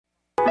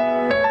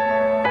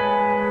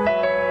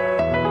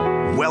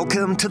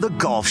Welcome to the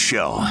Golf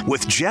Show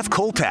with Jeff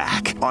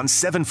Kolpack on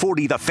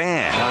 740 The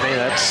Fan. Johnny,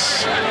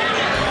 that's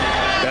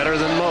better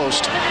than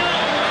most.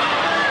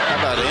 How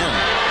about in?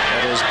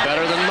 That is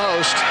better than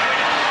most.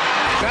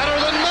 Better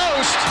than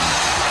most!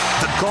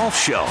 The Golf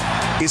Show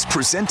is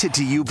presented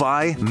to you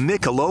by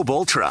Michelob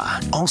Ultra.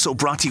 Also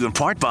brought to you in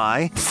part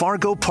by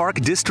Fargo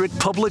Park District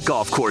Public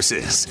Golf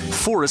Courses,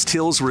 Forest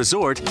Hills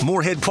Resort,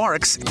 Moorhead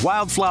Parks,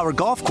 Wildflower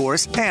Golf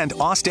Course, and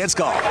Osted's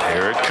Golf.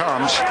 Here it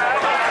comes.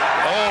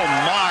 Oh,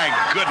 my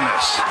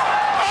goodness.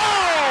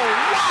 Oh,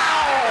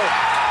 wow!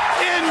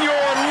 In your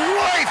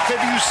life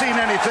have you seen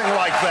anything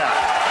like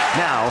that?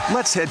 Now,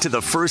 let's head to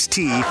the first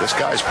tee. This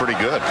guy's pretty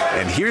good.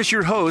 And here's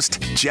your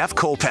host, Jeff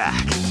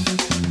Kolpack.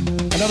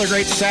 Another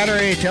great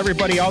Saturday to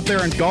everybody out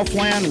there in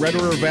Golfland, Red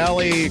River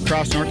Valley,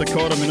 across North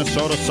Dakota,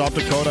 Minnesota, South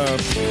Dakota,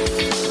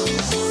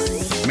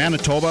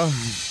 Manitoba.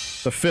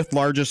 The fifth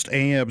largest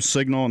AM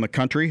signal in the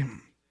country.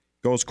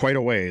 Goes quite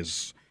a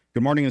ways.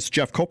 Good morning, it's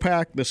Jeff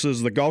Kolpack. This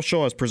is the Golf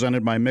Show as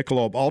presented by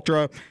Michelob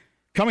Ultra.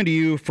 Coming to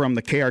you from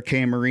the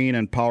KRK Marine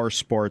and Power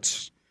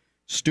Sports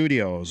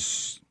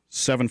Studios.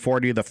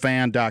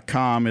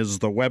 740thefan.com is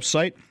the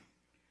website.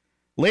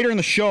 Later in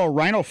the show,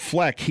 Reino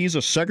Fleck, he's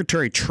a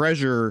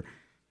secretary-treasurer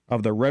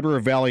of the Red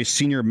River Valley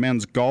Senior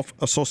Men's Golf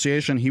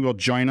Association. He will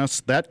join us.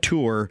 That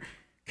tour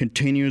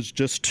continues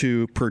just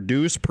to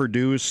produce,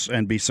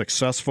 and be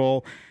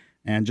successful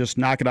and just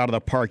knock it out of the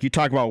park. You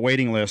talk about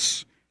waiting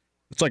lists.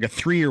 It's like a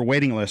 3-year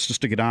waiting list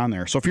just to get on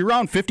there. So if you're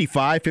around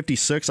 55,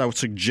 56, I would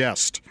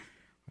suggest,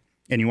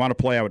 and you want to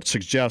play, I would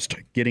suggest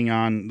getting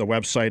on the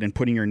website and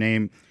putting your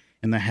name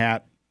in the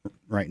hat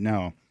right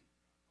now.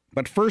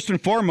 But first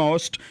and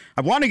foremost,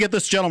 I want to get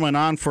this gentleman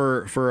on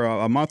for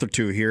a month or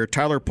two here.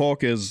 Tyler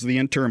Polk is the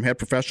interim head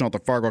professional at the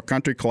Fargo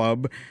Country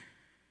Club.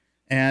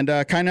 And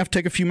kind enough to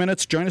take a few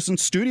minutes, join us in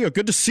studio.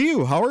 Good to see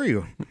you. How are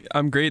you?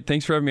 I'm great.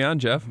 Thanks for having me on,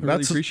 Jeff. I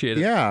really appreciate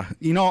it. Yeah.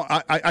 You know,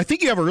 I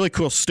think you have a really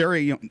cool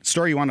story you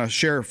want to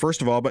share,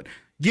 first of all. But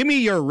give me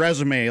your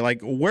resume.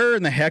 Like, where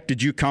in the heck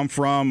did you come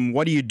from?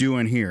 What are you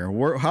doing here?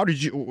 How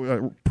did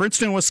you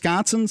Princeton,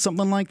 Wisconsin,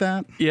 something like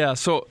that? Yeah,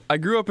 so I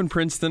grew up in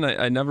Princeton.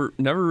 I never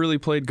really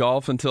played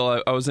golf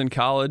until I was in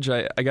college.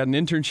 I got an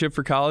internship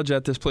for college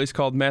at this place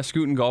called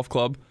Mascoutin Golf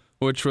Club,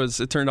 which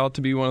it turned out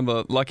to be one of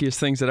the luckiest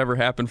things that ever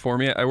happened for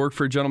me. I worked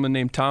for a gentleman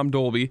named Tom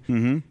Dolby,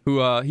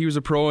 who he was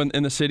a pro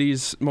in the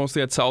cities,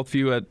 mostly at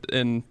Southview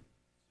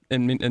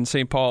in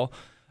St. Paul.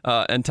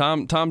 And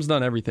Tom's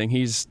done everything.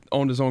 He's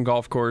owned his own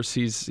golf course.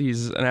 He's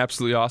an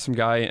absolutely awesome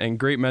guy and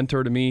great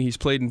mentor to me. He's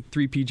played in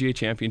 3 PGA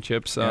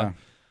championships.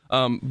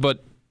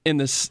 But in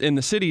the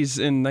cities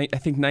in I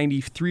think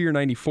 93 or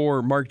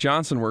 94, Mark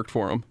Johnson worked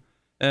for him,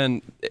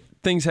 and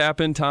things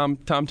happened. Tom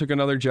took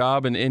another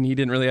job, and he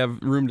didn't really have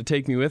room to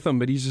take me with him.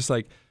 But he's just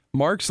like,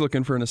 Mark's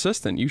looking for an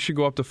assistant. You should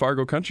go up to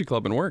Fargo Country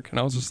Club and work. And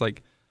I was just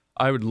like,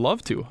 I would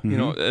love to, you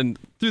know. And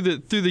through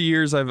the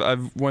years,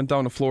 I've went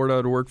down to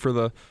Florida to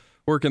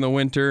work in the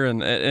winter,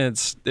 and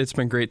it's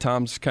been great.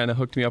 Tom's kind of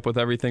hooked me up with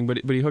everything, but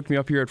he hooked me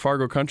up here at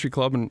Fargo Country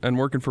Club and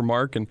working for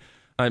Mark, and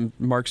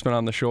Mark's been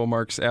on the show.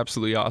 Mark's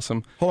absolutely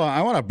awesome. Hold on,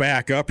 I want to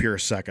back up here a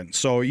second.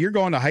 So you're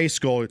going to high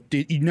school.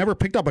 You never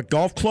picked up a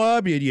golf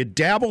club? You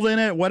dabbled in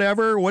it,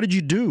 whatever? What did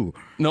you do?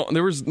 No,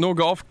 there was no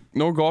golf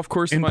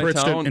course in my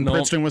town. In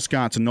Princeton,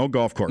 Wisconsin, no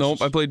golf courses.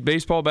 Nope, I played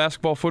baseball,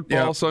 basketball,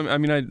 football. Yeah. So I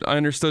mean, I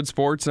understood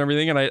sports and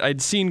everything, and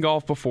I'd seen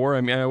golf before.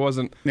 I mean,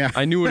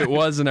 I knew what it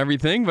was and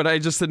everything, but I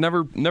just had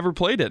never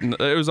played it, and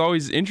it was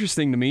always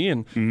interesting to me.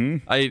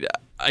 And I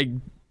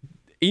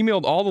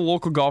emailed all the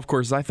local golf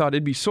courses. I thought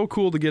it'd be so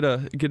cool to get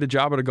a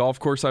job at a golf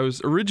course. I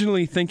was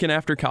originally thinking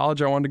after college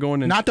I wanted to go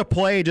in and not to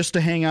play, just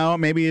to hang out,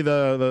 maybe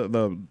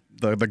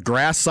the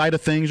grass side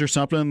of things or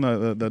something,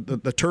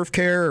 the turf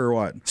care or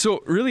what.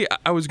 So really,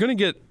 I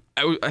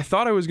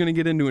thought I was going to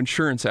get into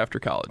insurance after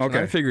college. Okay.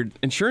 And I figured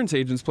insurance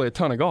agents play a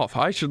ton of golf.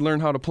 I should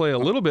learn how to play a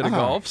little bit of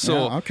golf.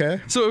 So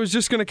So it was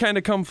just going to kind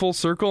of come full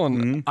circle,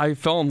 and I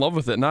fell in love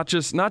with it. Not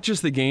just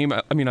the game.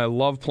 I mean, I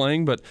love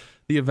playing, but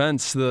the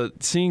events,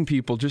 seeing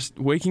people, just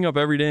waking up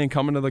every day and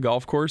coming to the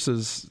golf course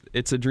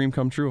it's a dream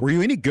come true. Were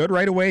you any good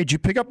right away? Did you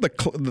pick up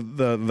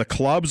the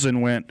clubs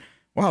and went,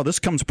 wow, this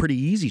comes pretty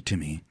easy to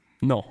me?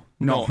 No.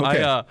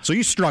 Okay. So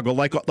you struggled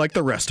like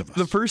the rest of us.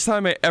 The first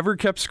time I ever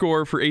kept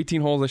score for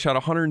 18 holes, I shot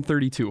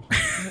 132.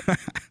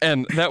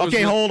 And that was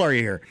okay, how old are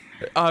you here?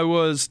 I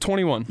was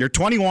 21. You're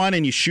 21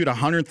 and you shoot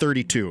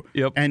 132.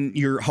 Yep. And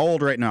you're how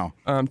old right now?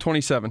 I'm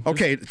 27.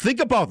 Okay, think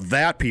about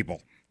that, people.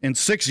 In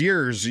 6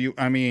 years,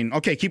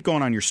 okay, keep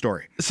going on your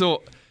story.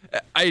 So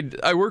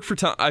I worked for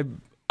Tom.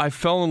 I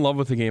fell in love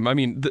with the game. I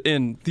mean,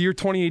 in the year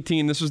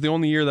 2018, this was the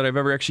only year that I've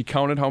ever actually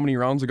counted how many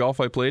rounds of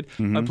golf I played.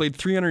 I played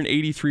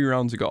 383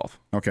 rounds of golf.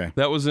 Okay.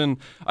 That was I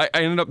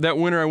ended up, that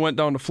winter I went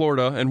down to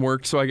Florida and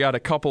worked, so I got a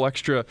couple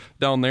extra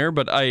down there,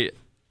 but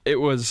it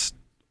was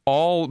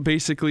all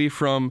basically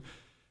from,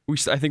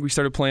 I think we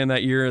started playing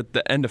that year at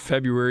the end of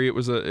February. It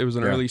was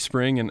an early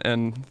spring,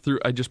 and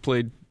I just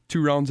played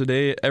 2 rounds a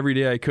day every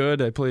day I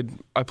could. I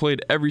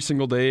played every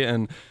single day,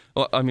 and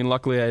I mean,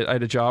 luckily I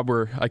had a job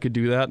where I could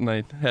do that, and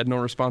I had no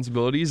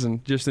responsibilities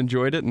and just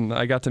enjoyed it. And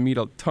I got to meet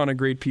a ton of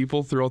great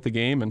people throughout the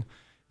game, and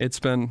it's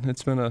been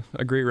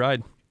a great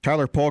ride.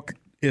 Tyler Polk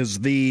is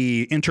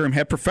the interim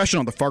head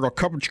professional at the Fargo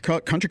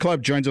Country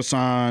Club. Joins us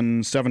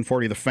on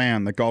 740 The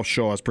Fan, the golf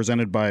show, as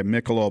presented by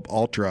Michelob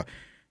Ultra.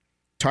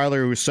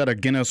 Tyler, who set a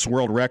Guinness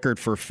World Record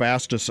for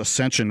fastest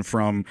ascension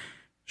from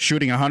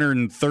shooting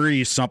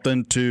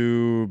 130-something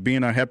to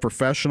being a head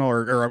professional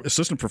or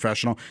assistant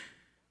professional.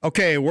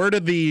 Okay, where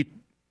did the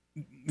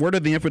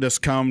impetus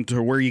come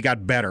to where you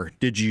got better?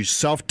 Did you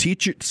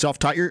self-teach it?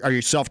 Are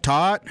you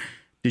self-taught?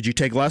 Did you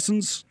take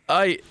lessons?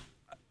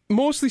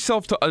 Mostly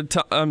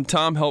self-taught.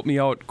 Tom helped me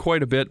out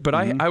quite a bit, but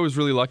I was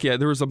really lucky.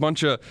 There was a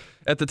bunch of,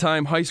 at the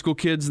time, high school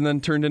kids and then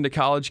turned into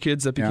college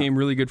kids that became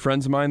really good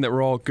friends of mine that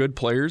were all good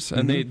players,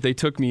 and they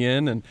took me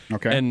in,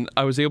 and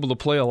I was able to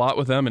play a lot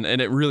with them, and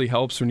it really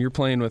helps when you're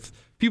playing with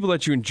people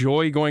that you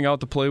enjoy going out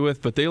to play with,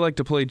 but they like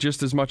to play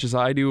just as much as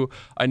I do.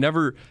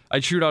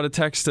 I'd shoot out a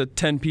text to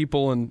 10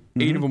 people, and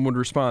 8 of them would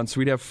respond. So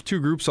we'd have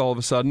 2 groups all of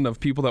a sudden of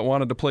people that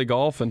wanted to play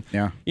golf and,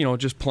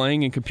 just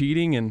playing and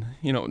competing. And,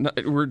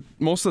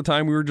 most of the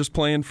time we were just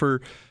playing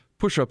for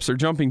push-ups or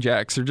jumping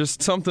jacks or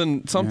just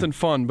something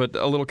fun, but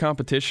a little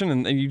competition.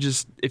 And you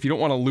just, if you don't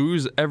want to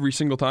lose every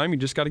single time, you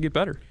just got to get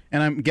better.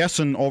 And I'm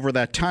guessing over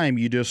that time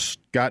you just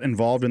got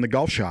involved in the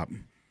golf shop.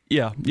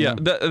 Yeah.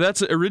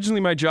 That's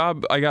originally my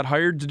job. I got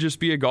hired to just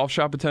be a golf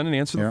shop attendant,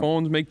 answer the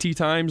phones, make tee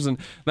times, and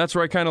that's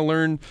where I kind of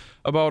learned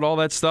about all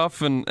that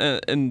stuff. And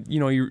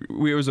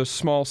it was a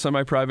small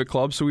semi-private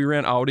club, so we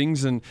ran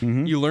outings, and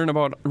you learn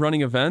about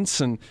running events.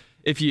 And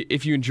if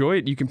you enjoy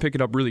it, you can pick it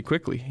up really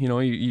quickly.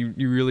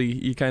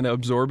 You kind of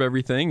absorb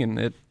everything, and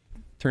it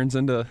turns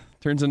into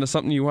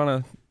something you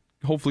want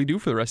to hopefully do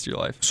for the rest of your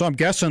life. So I'm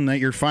guessing that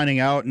you're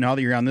finding out now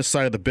that you're on this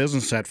side of the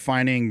business that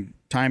finding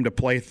time to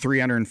play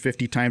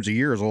 350 times a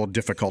year is a little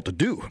difficult to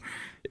do.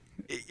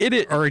 It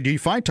is. Or do you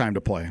find time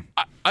to play?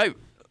 I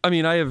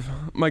mean, I have,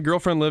 my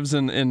girlfriend lives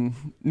in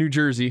New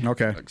Jersey.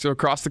 Okay. So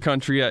across the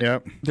country,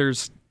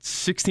 there's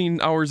 16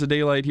 hours of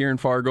daylight here in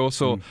Fargo,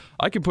 so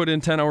I could put in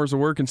 10 hours of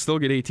work and still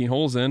get 18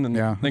 holes in, and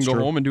then go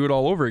home and do it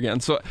all over again.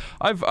 So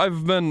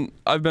I've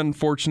been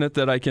fortunate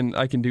that I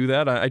can do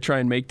that. I try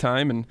and make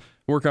time and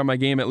work on my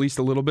game at least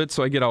a little bit,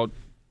 so I get out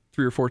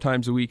 3 or 4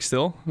 times a week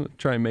still.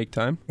 Try and make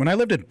time. When I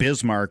lived at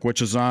Bismarck,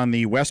 which is on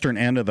the western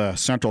end of the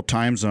central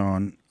time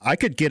zone, I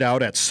could get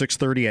out at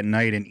 6:30 at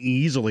night and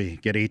easily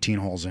get 18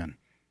 holes in. It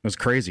was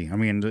crazy. I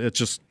mean,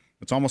 it's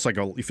almost like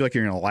you feel like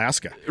you're in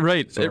Alaska.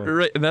 Right.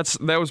 Right.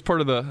 That was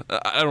part of the,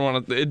 I don't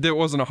want to, it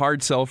wasn't a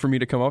hard sell for me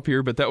to come up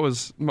here, but that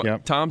was,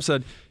 Tom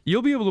said,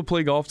 you'll be able to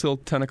play golf till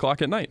 10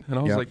 o'clock at night. And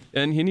I was like,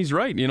 and he's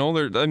right.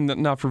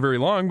 Not for very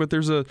long, but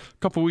there's a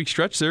couple week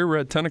stretch there where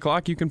at 10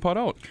 o'clock you can putt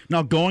out.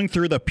 Now, going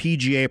through the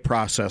PGA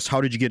process, how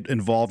did you get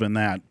involved in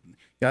that?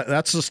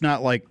 That's just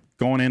not like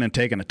going in and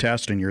taking a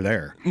test and you're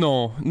there.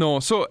 No.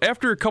 So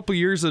after a couple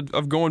years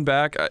of going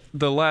back,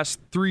 the last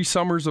 3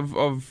 summers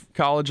of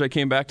college, I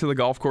came back to the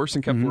golf course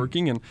and kept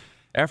working. And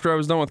after I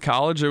was done with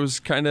college, it was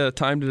kind of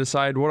time to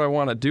decide what I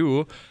want to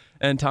do.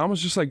 And Tom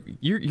was just like,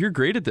 you're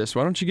great at this.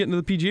 Why don't you get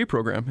into the PGA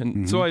program?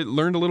 And so I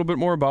learned a little bit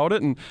more about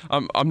it. And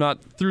I'm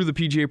not through the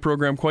PGA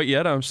program quite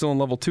yet. I'm still in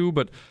level 2,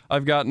 but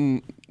I've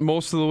gotten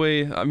most of the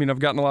way. I mean, I've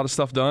gotten a lot of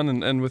stuff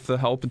done, and with the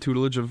help and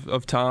tutelage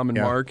of Tom and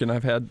Mark, and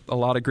I've had a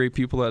lot of great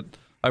people that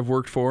I've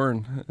worked for,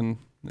 and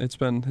it's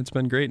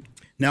been great.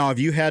 Now, have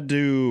you had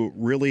to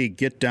really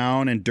get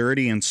down and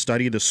dirty and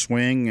study the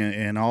swing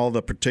and all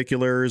the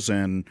particulars?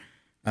 And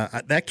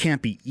that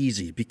can't be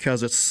easy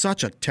because it's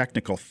such a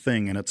technical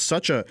thing, and it's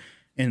such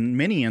in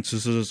many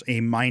instances, a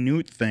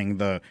minute thing.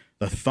 The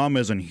thumb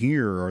isn't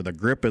here, or the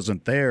grip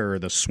isn't there, or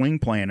the swing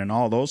plane, and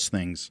all those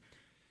things.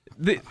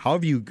 How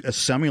have you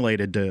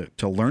assimilated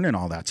to learning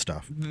all that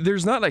stuff?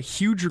 There's not a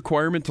huge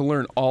requirement to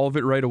learn all of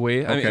it right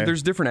away. I mean,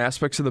 there's different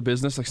aspects of the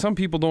business. Like some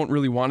people don't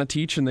really want to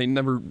teach, and they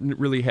never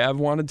really have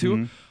wanted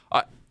to.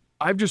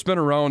 I've just been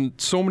around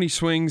so many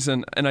swings,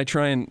 and I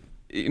try and,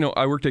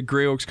 I worked at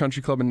Gray Oaks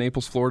Country Club in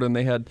Naples, Florida, and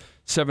they had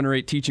 7 or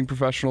 8 teaching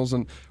professionals.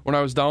 And when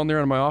I was down there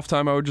on my off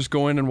time, I would just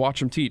go in and watch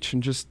them teach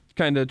and just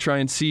kind of try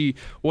and see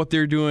what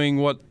they're doing,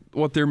 what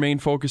their main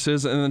focus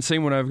is. And then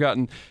same when I've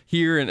gotten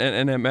here and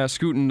at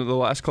Mascoutin, the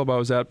last club I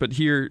was at, but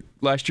here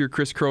last year,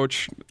 Chris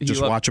Croach.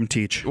 Just watch them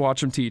teach. Watch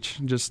them teach.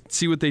 Just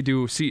see what they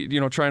do. See,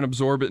 try and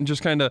absorb it and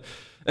just kind of,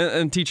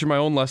 and teaching my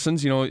own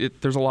lessons.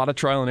 There's a lot of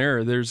trial and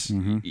error. There's,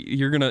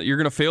 you're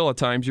gonna fail at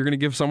times. You're gonna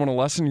give someone a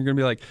lesson. You're gonna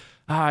be like,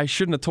 I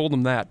shouldn't have told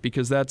them that,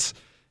 because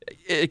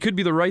it could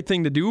be the right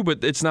thing to do,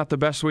 but it's not the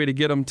best way to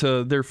get them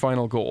to their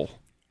final goal.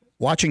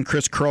 Watching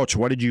Chris Croach,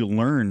 what did you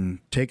learn?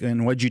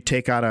 And what did you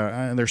take out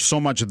of? There's so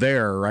much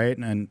there, right?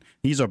 And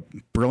he's a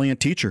brilliant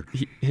teacher.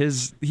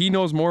 He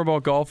knows more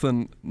about golf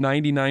than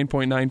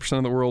 99.9%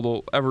 of the world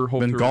will ever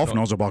hope to. Then golf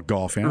knows about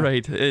golf, yeah.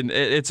 Right, and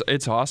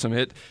it's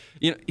awesome.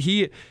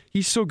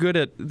 He's so good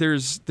at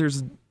there's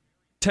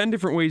 10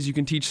 different ways you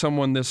can teach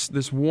someone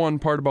this one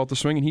part about the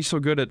swing, and he's so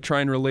good at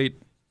trying to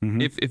relate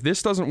If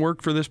this doesn't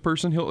work for this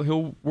person,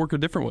 he'll work a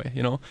different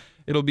way.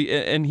 It'll be,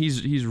 and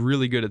he's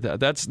really good at that.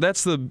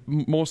 That's the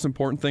most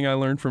important thing I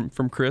learned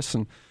from Chris,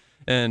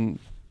 and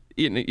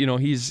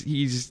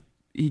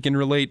he can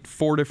relate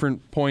 4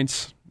 different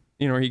points.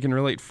 He can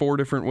relate 4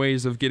 different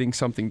ways of getting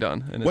something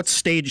done. And what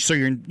stage? So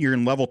you're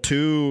in level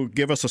 2.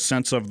 Give us a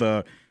sense of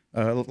the.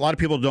 A lot of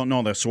people don't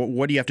know this. So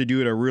what do you have to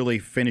do to really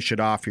finish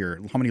it off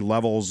here? How many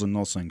levels and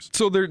those things?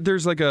 So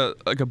there's like a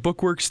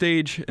bookwork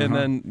stage, and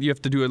then you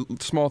have to do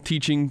a small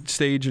teaching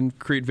stage and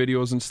create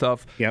videos and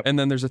stuff. Yep. And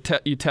then there's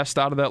you test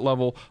out of that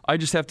level. I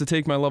just have to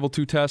take my level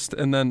 2 test,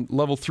 and then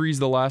level 3 is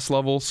the last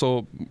level.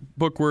 So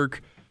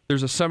bookwork.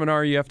 There's a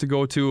seminar you have to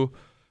go to.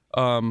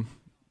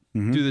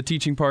 Do the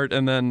teaching part,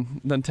 and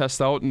then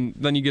test out, and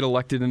then you get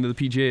elected into the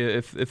PGA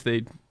if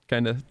they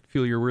kind of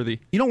feel you're worthy.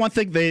 One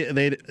thing they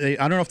I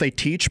don't know if they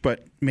teach,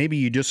 but maybe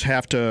you just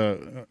have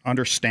to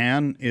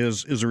understand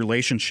is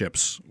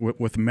relationships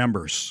with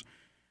members.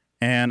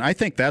 And I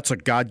think that's a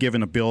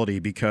God-given ability,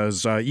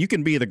 because you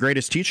can be the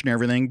greatest teacher and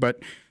everything,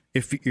 but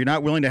if you're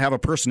not willing to have a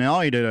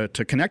personality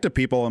to connect to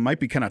people, it might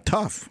be kind of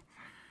tough.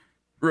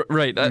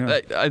 Right.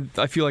 Yeah.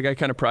 I feel like I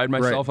kind of pride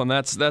myself on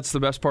that's the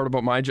best part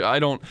about my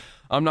job.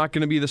 I'm not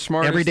going to be the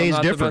smartest. Every day is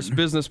I'm not different. The best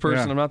business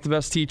person. Yeah. I'm not the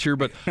best teacher,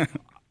 but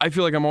I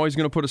feel like I'm always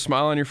going to put a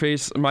smile on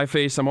my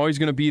face. I'm always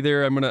going to be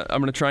there. I'm going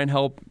to try and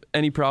help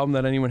any problem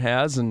that anyone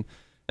has, and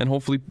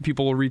hopefully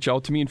people will reach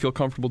out to me and feel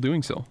comfortable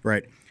doing so.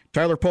 Right.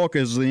 Tyler Polk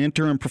is the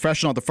interim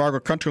professional at the Fargo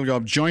Country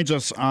Club. Joins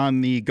us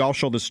on the golf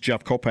show. This is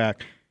Jeff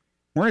Kolpack.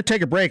 We're going to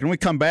take a break, and when we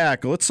come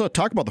back, let's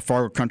talk about the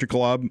Fargo Country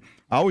Club.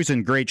 Always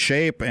in great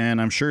shape,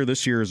 and I'm sure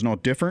this year is no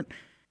different.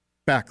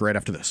 Back right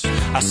after this.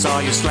 I saw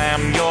you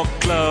slam your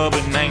club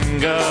in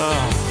anger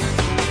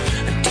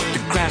and took the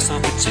grass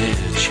off its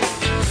edge.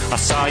 I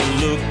saw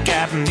you look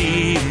at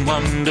me and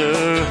wonder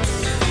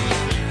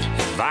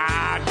if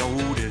I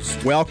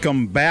noticed.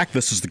 Welcome back.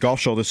 This is the golf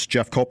show. This is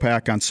Jeff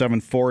Kolpack on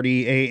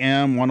 740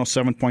 AM,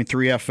 107.3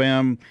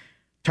 FM.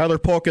 Tyler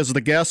Polk is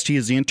the guest. He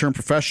is the intern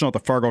professional at the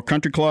Fargo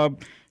Country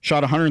Club.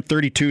 Shot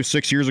 132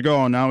 6 years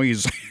ago, and now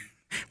he's...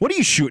 What are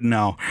you shooting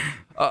now?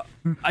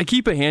 I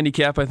keep a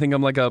handicap. I think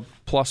I'm like a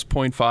plus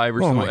 0.5 or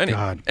so. Oh, my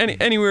God.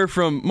 Anywhere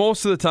from,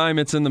 most of the time,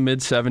 it's in the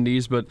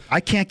mid-70s. But I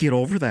can't get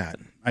over that.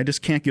 I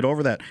just can't get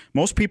over that.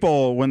 Most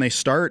people, when they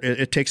start,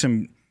 it takes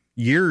them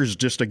years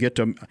just to get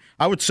to,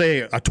 I would say,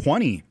 a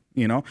 20.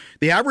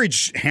 The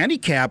average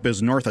handicap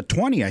is north of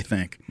 20, I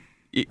think.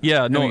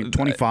 Yeah, no.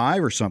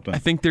 25 or something. I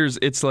think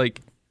it's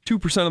like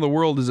 2% of the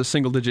world is a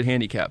single-digit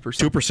handicap or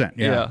something. 2%,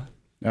 yeah.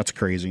 That's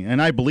crazy.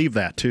 And I believe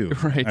that, too.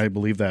 Right. I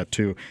believe that,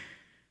 too.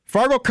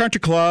 Fargo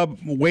Country Club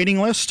waiting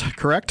list,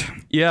 correct?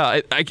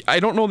 Yeah, I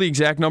don't know the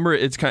exact number.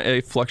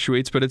 It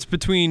fluctuates, but it's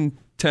between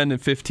 10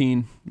 and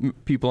 15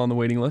 people on the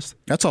waiting list.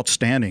 That's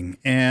outstanding.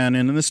 And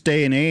in this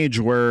day and age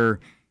where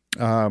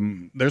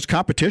there's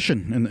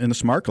competition in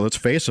this market, let's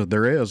face it,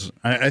 there is.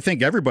 I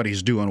think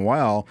everybody's doing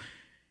well.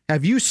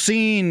 Have you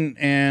seen,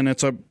 and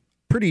it's a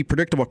pretty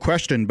predictable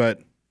question, but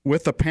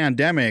with the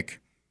pandemic,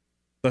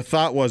 the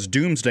thought was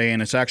doomsday,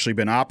 and it's actually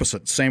been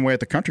opposite. Same way at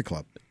the country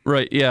club.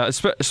 Right, yeah,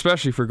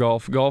 especially for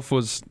golf. Golf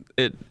was,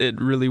 it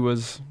really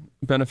was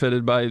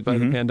benefited by the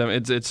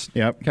pandemic. It's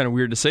kind of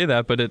weird to say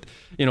that, but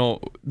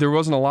there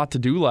wasn't a lot to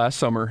do last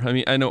summer. I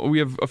mean, I know we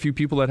have a few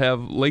people that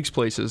have lakes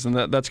places, and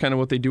that's kind of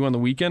what they do on the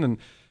weekend, and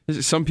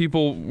some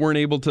people weren't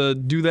able to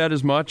do that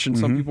as much, and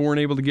some people weren't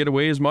able to get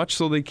away as much,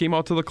 so they came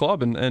out to the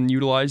club and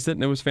utilized it,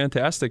 and it was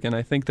fantastic. And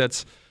I think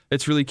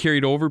it's really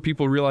carried over.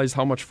 People realize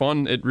how much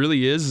fun it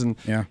really is, and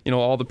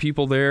all the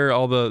people there,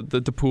 all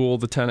the pool,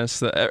 the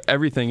tennis,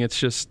 everything. It's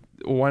just,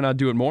 why not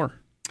do it more?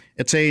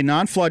 It's a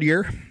non-flood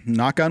year,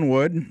 knock on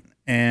wood,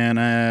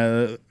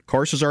 and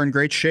courses are in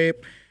great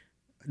shape.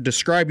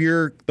 Describe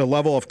the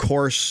level of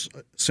course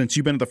since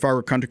you've been at the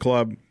Fargo Country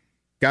Club.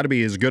 Got to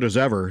be as good as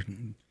ever.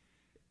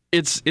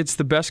 It's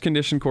the best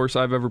conditioned course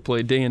I've ever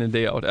played, day in and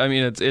day out. I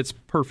mean, it's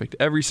perfect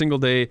every single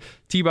day.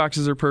 Tee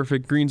boxes are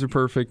perfect, greens are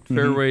perfect,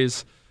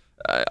 fairways.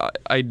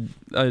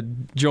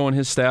 Joe and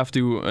his staff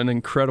do an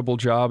incredible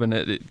job, and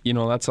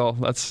that's all.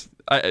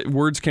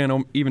 Words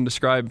can't even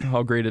describe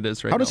how great it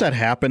is right now. How does that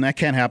happen? That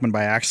can't happen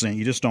by accident.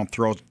 You just don't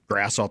throw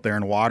grass out there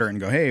in water and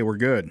go, "Hey, we're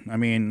good." I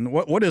mean,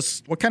 what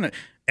kind of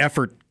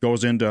effort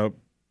goes into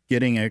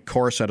getting a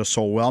course that is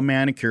so well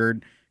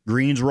manicured?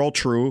 Greens roll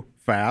true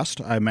fast,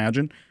 I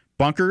imagine.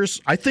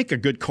 Bunkers, I think a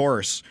good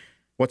course,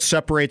 what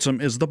separates them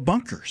is the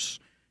bunkers.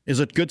 Is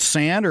it good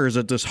sand, or is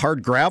it this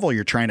hard gravel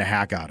you're trying to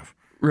hack out of?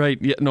 Right.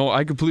 Yeah. No,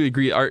 I completely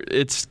agree.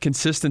 It's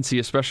consistency,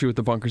 especially with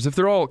the bunkers. If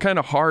they're all kind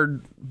of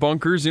hard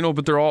bunkers,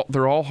 but they're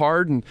all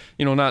hard, and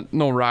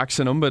no rocks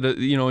in them, but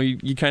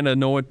you kind of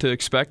know what to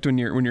expect when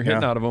you're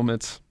hitting out of them.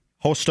 It's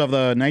host of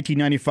the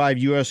 1995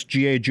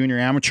 USGA Junior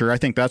Amateur. I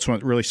think that's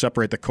what really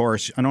separates the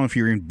course. I don't know if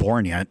you're even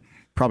born yet.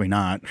 Probably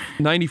not.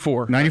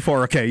 94.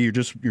 94. Okay, you're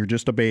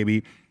just a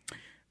baby.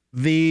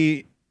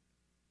 The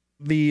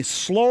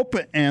slope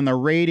and the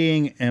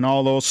rating and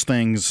all those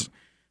things.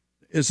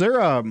 Is there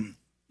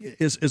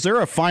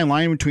a fine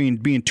line between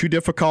being too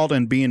difficult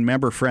and being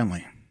member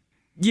friendly?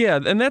 Yeah,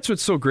 and that's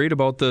what's so great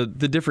about the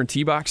different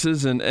tee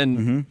boxes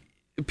and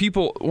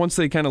people, once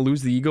they kind of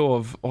lose the ego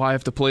of, I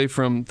have to play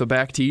from the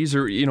back tees,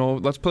 or,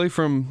 let's play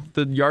from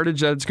the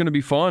yardage that's going to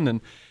be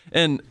fun.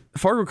 And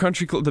Fargo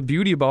Country Club, the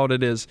beauty about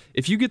it is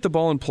if you get the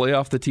ball and play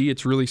off the tee,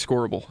 it's really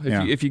scoreable.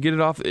 If you get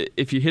it off,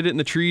 if you hit it in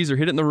the trees or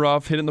hit it in the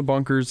rough, hit it in the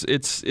bunkers,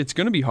 it's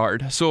going to be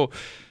hard. So,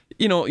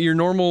 your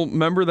normal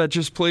member that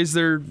just plays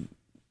their,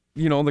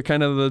 the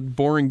kind of the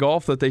boring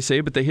golf that they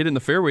say, but they hit it in the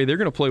fairway, they're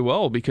going to play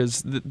well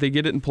because they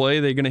get it in play.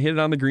 They're going to hit it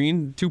on the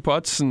green, 2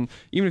 putts, and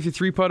even if you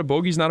 3-putt, a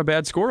bogey's not a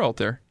bad score out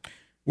there.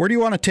 Where do you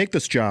want to take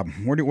this job?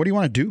 What do you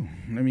want to do?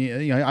 I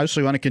mean,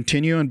 obviously you want to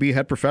continue and be a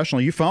head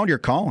professional. You found your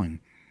calling.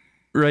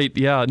 Right.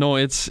 Yeah. No,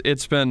 it's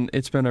been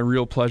a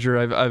real pleasure.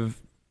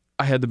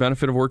 I had the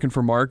benefit of working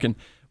for Mark, and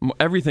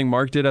everything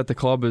Mark did at the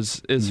club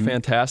is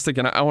fantastic,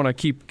 and I want to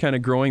keep kind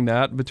of growing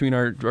that between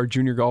our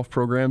junior golf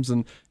programs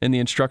and the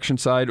instruction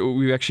side.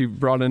 We actually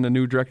brought in a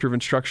new director of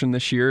instruction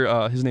this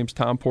year. His name's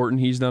Tom Porton.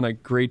 He's done a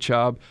great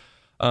job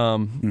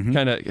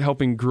kind of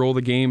helping grow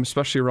the game,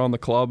 especially around the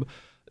club.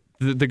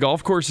 The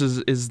golf course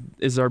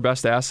is our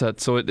best asset,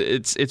 so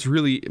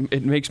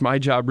it makes my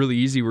job really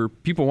easy. Where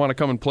people want to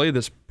come and play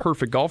this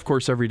perfect golf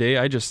course every day,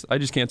 I just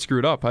can't screw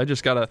it up. I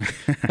just gotta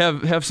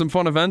have some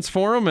fun events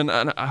for them,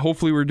 and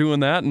hopefully we're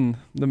doing that. And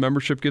the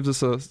membership gives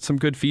us some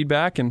good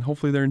feedback, and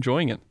hopefully they're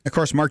enjoying it. Of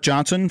course, Mark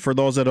Johnson, for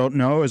those that don't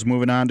know, is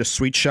moving on to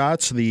Sweet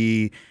Shots,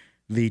 the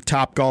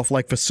Top Golf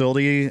Like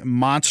facility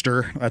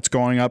monster that's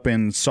going up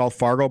in South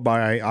Fargo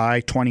by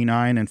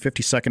I-29 and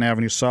 52nd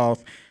Avenue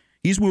South.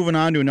 He's moving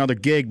on to another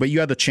gig, but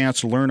you had the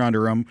chance to learn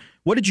under him.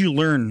 What did you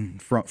learn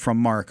from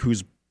Mark,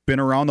 who's been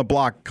around the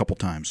block a couple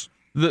times?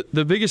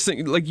 The biggest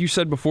thing, like you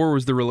said before,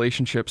 was the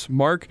relationships.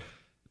 Mark,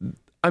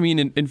 I mean,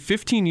 in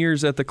 15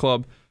 years at the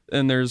club,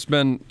 and there's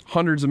been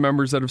hundreds of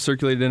members that have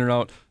circulated in and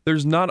out,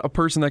 there's not a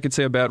person that could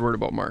say a bad word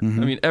about Mark. I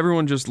mean,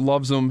 everyone just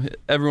loves him.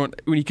 Everyone,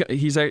 when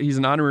he's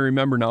an honorary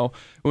member now.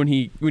 When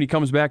he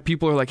comes back,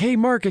 people are like, "Hey,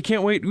 Mark, I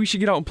can't wait. We should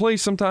get out and play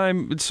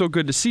sometime. It's so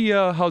good to see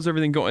you. How's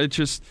everything going?" It's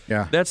just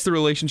that's the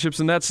relationships,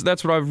 and that's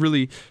what I've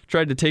really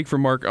tried to take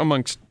from Mark,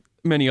 amongst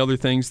many other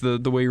things. The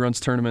way he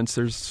runs tournaments,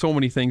 there's so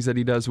many things that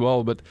he does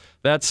well, but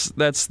that's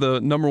the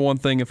number one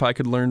thing. If I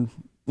could learn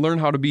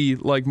how to be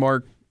like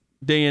Mark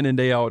day in and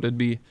day out, it'd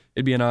be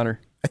an honor.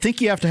 I think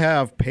you have to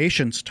have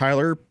patience,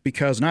 Tyler,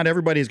 because not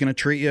everybody is going to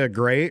treat you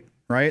great,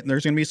 right?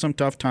 There's going to be some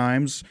tough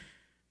times,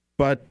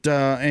 but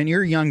and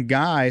you're a young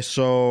guy,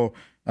 so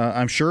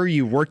I'm sure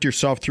you've worked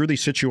yourself through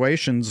these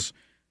situations.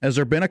 Has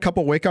there been a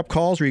couple wake-up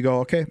calls where you go,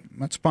 okay,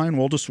 that's fine,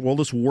 we'll just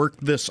work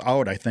this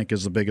out, I think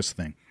is the biggest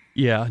thing.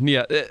 Yeah.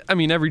 I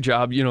mean, every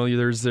job,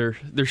 there's their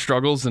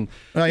struggles, and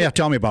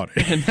tell me about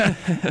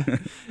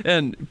it.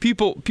 and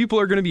people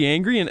are going to be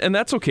angry, and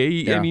that's okay.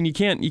 Yeah. I mean, you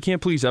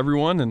can't please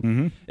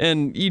everyone,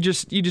 and you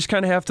just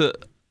kind of have to.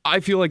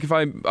 I feel like if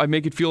I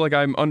make it feel like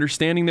I'm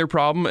understanding their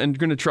problem and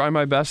going to try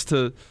my best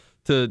to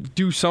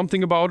do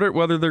something about it,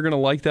 whether they're going to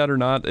like that or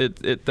not,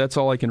 that's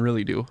all I can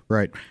really do.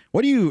 Right.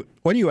 What do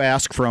you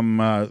ask from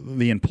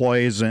the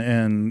employees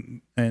and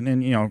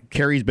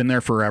Carrie's been there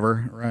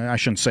forever. I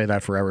shouldn't say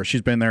that forever.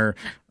 She's been there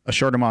a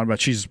short amount,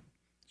 but she's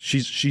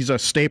a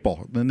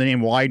staple. The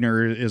name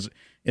Widener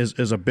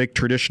is a big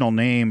traditional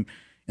name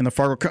in the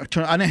Fargo,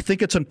 and I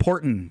think it's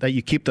important that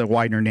you keep the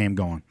Widener name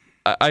going.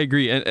 I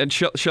agree, and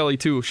Shelly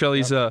too.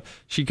 Shelly's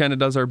she kind of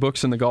does our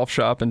books in the golf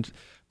shop,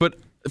 but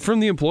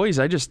from the employees,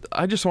 I just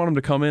want them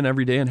to come in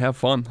every day and have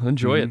fun,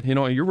 enjoy it.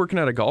 You're working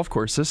at a golf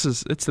course.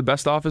 It's the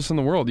best office in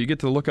the world. You get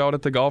to look out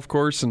at the golf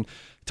course and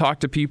talk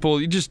to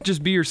people. You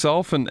just be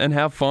yourself and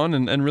have fun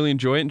and really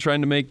enjoy it, and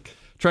trying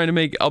to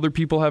make other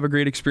people have a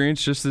great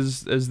experience just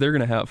as they're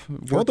going to have.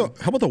 How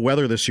about the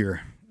weather this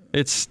year?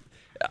 This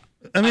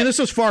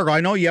is Fargo.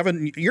 I know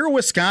you're a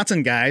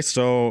Wisconsin guy,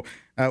 so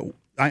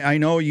I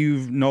know you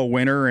know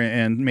winter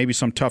and maybe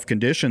some tough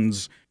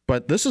conditions.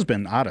 But this has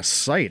been out of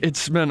sight.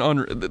 It's been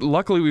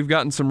luckily we've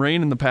gotten some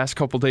rain in the past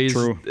couple days.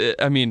 True.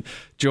 I mean,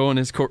 Joe and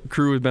his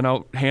crew have been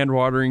out hand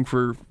watering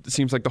for, it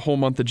seems like, the whole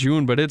month of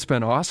June, but it's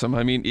been awesome.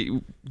 I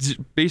mean,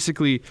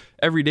 basically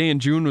every day in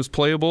June was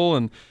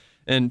playable,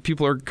 and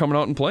people are coming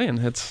out and playing.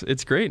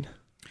 It's great.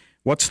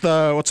 What's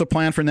the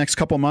plan for the next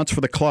couple of months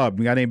for the club?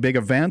 We got any big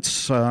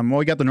events?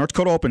 We got the North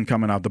Dakota Open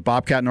coming up, the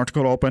Bobcat North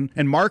Dakota Open,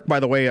 and Mark, by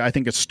the way, I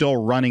think is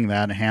still running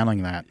that and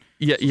handling that.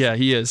 Yeah,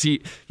 he is. He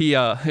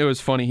it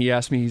was funny. He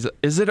asked me,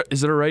 is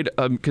it all right?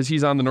 Because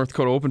he's on the North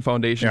Dakota Open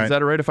Foundation. Right. Is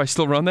that all right if I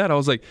still run that? I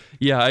was like,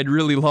 yeah, I'd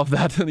really love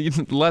that.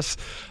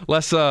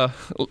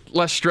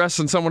 less stress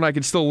and someone I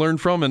could still learn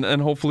from,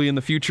 and hopefully in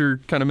the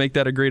future kind of make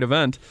that a great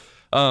event.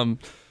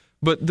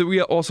 But we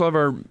also have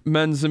our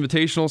men's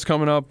invitationals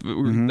coming up.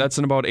 That's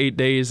in about 8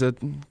 days. That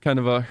kind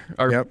of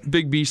our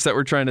big beast that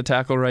we're trying to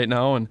tackle right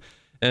now, and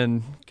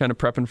kind of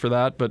prepping for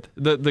that. But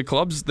the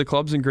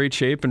club's in great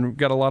shape, and we've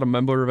got a lot of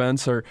member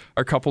events. Our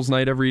couples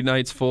night every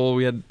night's full.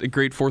 We had a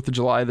great 4th of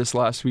July this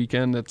last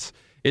weekend.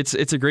 It's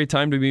a great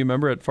time to be a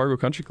member at Fargo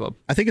Country Club.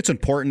 I think it's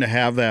important to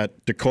have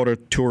that Dakota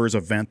Tours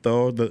event,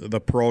 though,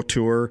 the Pro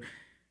Tour,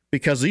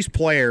 because these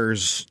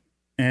players,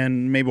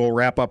 and maybe we'll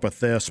wrap up with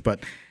this, but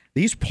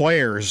these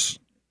players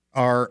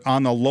are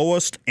on the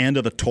lowest end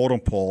of the totem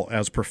pole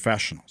as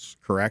professionals,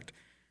 correct?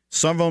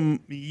 Some of them,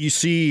 you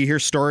hear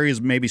stories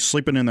maybe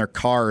sleeping in their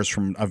cars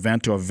from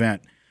event to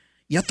event,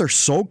 yet they're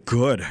so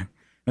good.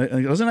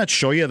 Doesn't that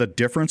show you the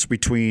difference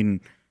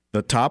between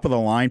the top of the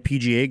line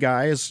PGA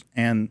guys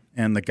and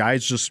the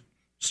guys just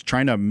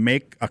trying to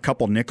make a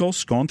couple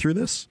nickels going through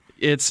this?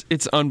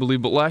 It's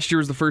unbelievable. Last year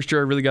was the first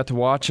year I really got to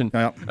watch, and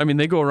I mean,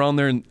 they go around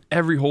there and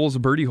every hole is a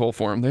birdie hole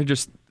for them.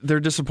 They're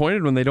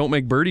disappointed when they don't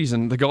make birdies,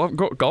 and the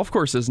golf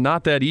course is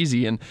not that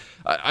easy. And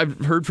I've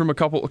heard from a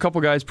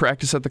couple guys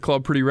practice at the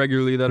club pretty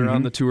regularly that are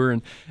on the tour,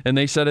 and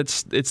they said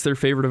it's their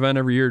favorite event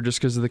every year just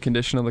because of the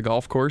condition of the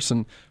golf course.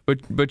 And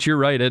but you're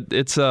right,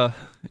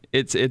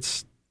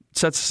 it's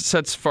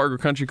sets Fargo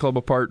Country Club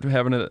apart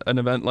having an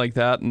event like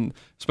that, and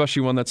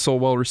especially one that's so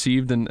well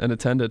received and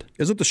attended.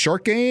 Is it the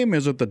short game?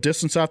 Is it the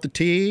distance off the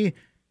tee?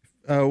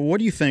 What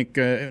do you think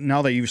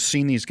now that you've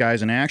seen these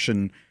guys in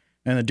action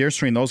and the difference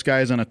between those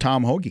guys and a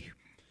Tom Hoagie?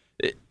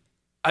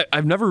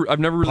 I've never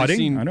really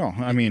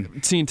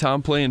Putting? seen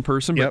Tom play in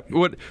person, but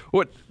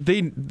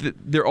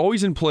they're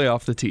always in play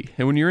off the tee.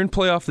 And when you're in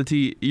play off the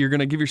tee, you're going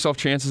to give yourself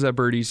chances at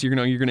birdies. You're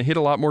going to hit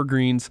a lot more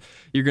greens.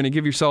 You're going to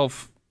give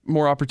yourself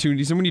more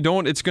opportunities, and when you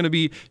don't, it's going to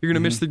be you're going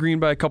to miss the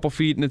green by a couple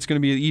feet, and it's going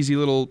to be an easy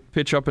little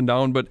pitch up and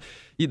down. But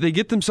they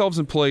get themselves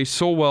in play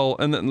so well,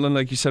 and then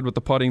like you said with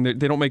the putting, they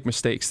don't make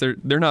mistakes.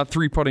 They're not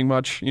three putting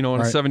much. In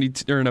a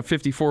 70 or in a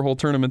 54 hole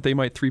tournament, they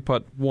might three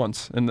putt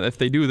once, and if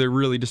they do, they're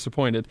really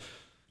disappointed.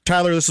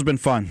 Tyler, this has been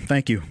fun.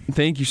 Thank you.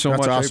 Thank you so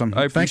much. That's awesome.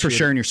 Thanks for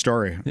sharing your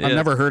story. Yeah. I've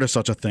never heard of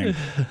such a thing.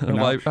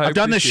 I've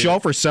done this show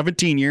for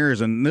 17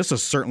 years, and this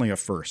is certainly a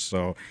first.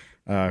 So.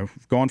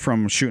 Going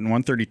from shooting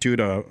 132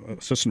 to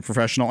assistant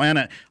professional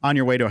and on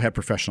your way to a head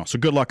professional. So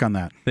good luck on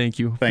that. Thank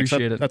you. Thanks.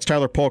 Appreciate it. That's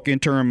Tyler Polk,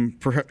 interim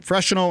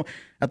professional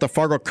at the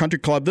Fargo Country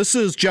Club. This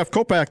is Jeff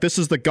Kolpack. This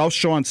is the Golf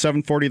Show on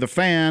 740 The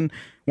Fan,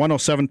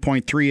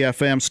 107.3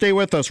 FM. Stay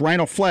with us.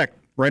 Reino Fleck,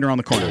 right around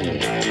the corner.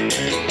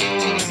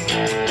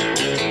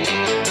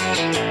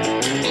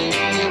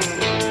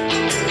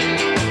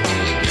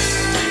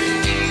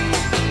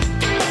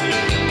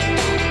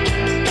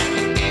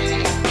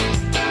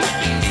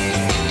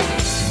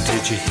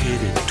 You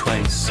hit it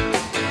twice,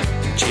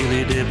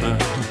 Chili Dipper.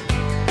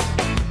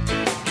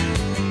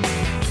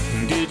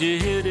 Did you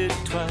hit it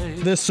twice?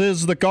 This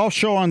is the Golf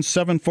Show on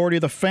 740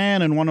 The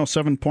Fan and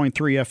 107.3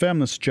 FM.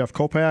 This is Jeff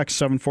Kolpack.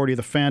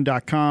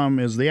 740thefan.com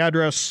is the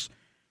address.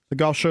 The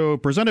Golf Show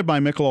presented by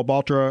Michelob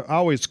Ultra,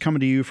 always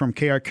coming to you from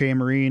KRK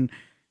Marine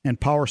and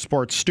Power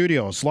Sports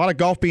Studios. A lot of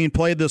golf being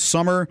played this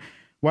summer.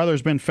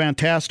 Weather's been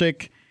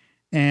fantastic.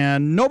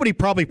 And nobody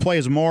probably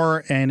plays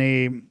more and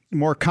a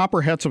more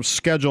comprehensive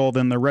schedule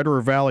than the Red River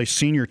Valley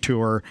Senior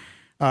Tour.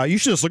 You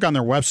should just look on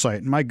their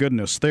website. My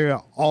goodness, they're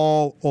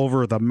all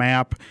over the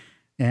map.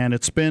 And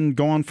it's been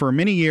going for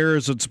many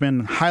years. It's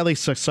been highly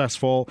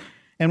successful.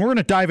 And we're going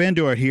to dive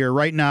into it here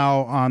right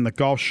now on the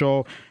Golf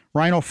Show.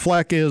 Reino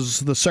Fleck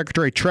is the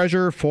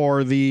Secretary-Treasurer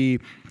for the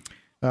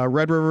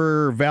Red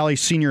River Valley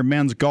Senior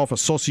Men's Golf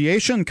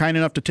Association. Kind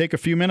enough to take a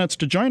few minutes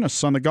to join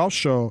us on the Golf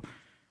Show.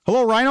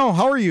 Hello, Reino.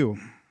 How are you?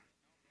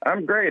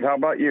 I'm great. How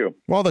about you?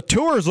 Well, the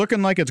tour is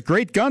looking like it's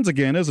great guns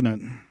again, isn't it?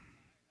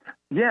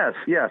 Yes.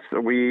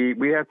 We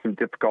had some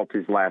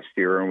difficulties last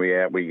year, and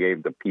we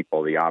gave the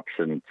people the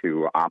option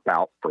to opt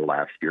out for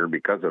last year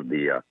because of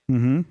the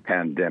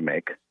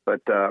pandemic.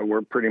 But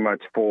we're pretty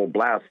much full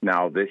blast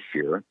now this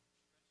year.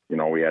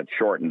 We had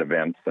shortened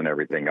events and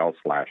everything else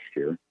last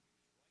year.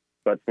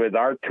 But with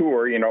our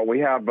tour, we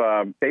have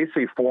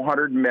basically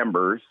 400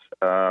 members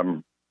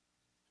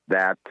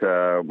that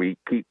we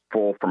keep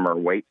full from our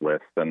wait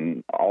list.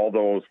 And all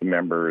those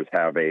members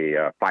have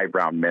a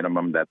 5-round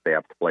minimum that they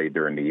have to play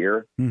during the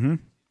year. Mm-hmm.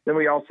 Then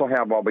we also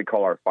have what we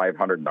call our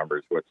 500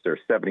 numbers, which there's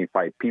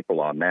 75 people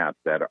on that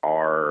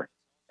are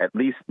at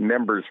least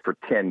members for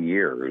 10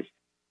 years.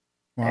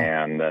 Wow.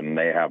 And then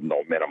they have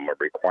no minimum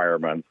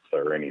requirements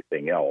or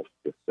anything else,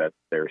 just that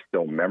they're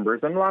still members.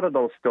 And a lot of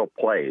those still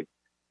play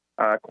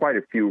quite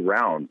a few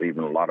rounds,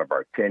 even a lot of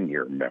our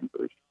 10-year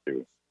members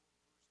do.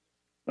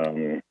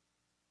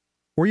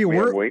 Were you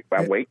wait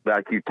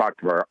like you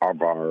talked about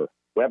our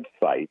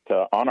website.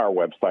 On our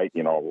website,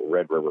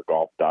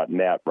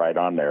 redrivergolf.net, right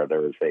on there,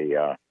 there's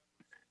a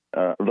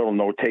little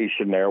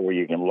notation there where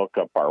you can look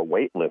up our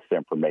wait list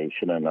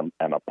information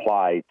and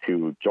apply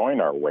to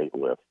join our wait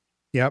list.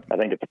 Yep. I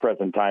think at the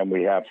present time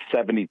we have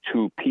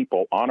 72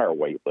 people on our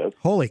wait list.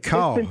 Holy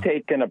cow. It's been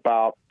taking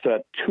about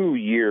 2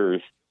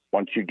 years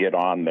once you get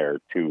on there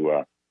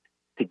to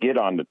get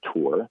on the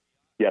tour.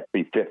 You have to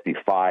be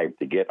 55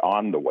 to get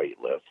on the wait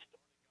list.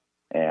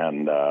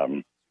 And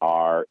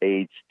our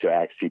age to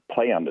actually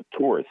play on the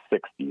tour is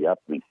 60. You have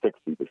to be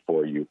 60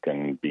 before you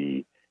can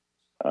be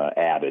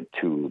added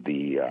to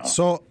the...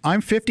 So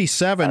I'm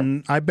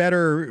 57. I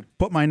better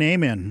put my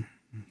name in.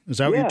 Is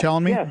that what you're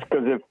telling me? Yes,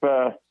 because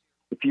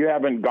if you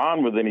haven't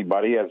gone with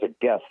anybody as a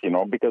guest,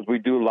 because we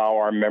do allow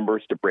our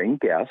members to bring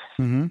guests,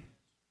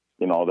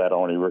 that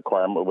only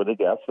requirement with a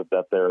guest is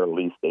that they're at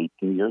least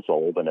 18 years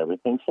old and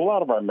everything. So a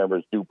lot of our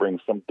members do bring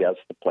some guests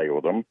to play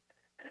with them.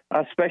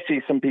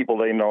 especially some people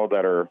they know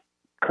that are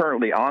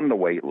currently on the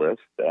wait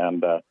list,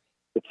 and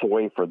it's a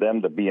way for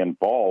them to be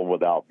involved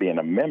without being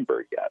a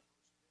member yet.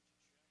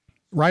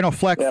 Reino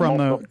Fleck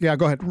go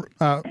ahead.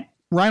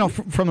 Reino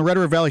from the Red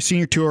River Valley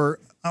Senior Tour.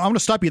 I'm going to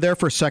stop you there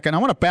for a second. I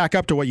want to back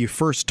up to what you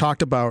first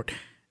talked about,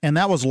 and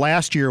that was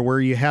last year where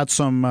you had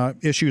some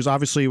issues,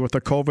 obviously, with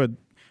the COVID.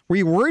 Were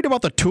you worried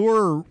about the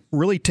tour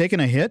really taking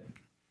a hit?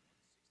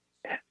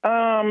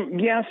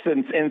 Yes,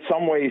 in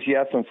some ways,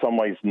 yes, in some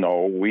ways,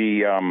 no.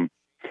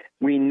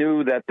 We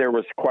knew that there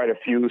was quite a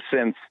few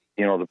since,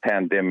 the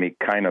pandemic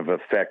kind of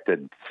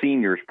affected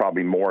seniors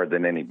probably more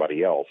than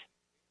anybody else,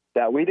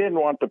 that we didn't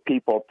want the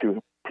people to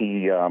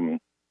be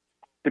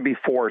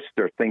forced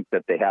or think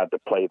that they had to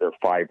play their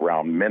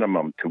 5-round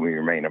minimum to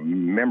remain a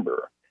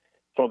member.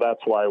 So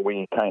that's why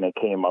we kind of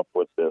came up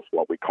with this,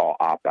 what we call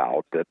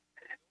opt-out, that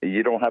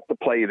you don't have to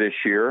play this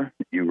year.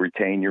 You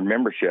retain your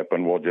membership,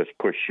 and we'll just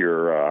push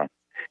your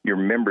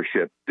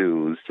membership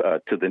dues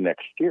to the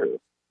next year,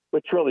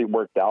 which really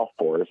worked out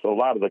for us. So a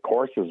lot of the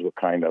courses were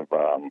kind of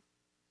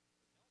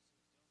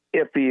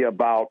iffy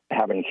about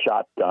having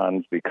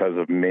shotguns because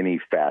of many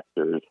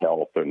factors,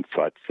 health and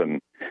such.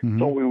 And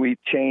so we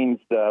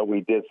changed,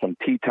 we did some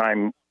tee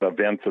time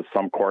events of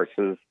some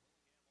courses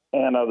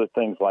and other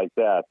things like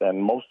that.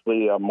 And most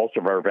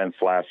of our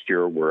events last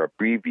year were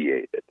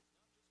abbreviated,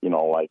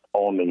 like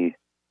only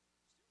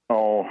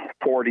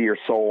 40 or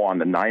so on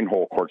the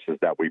 9-hole courses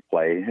that we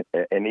play.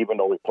 And even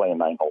though we play a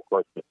 9-hole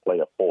course, we play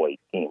a full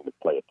 18, we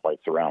play it twice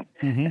around.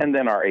 And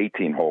then our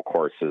 18-hole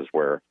courses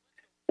where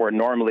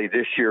normally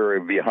this year it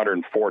would be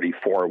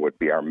 144 would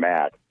be our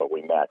max, but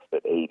we maxed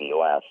at 80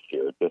 last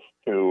year just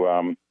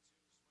to,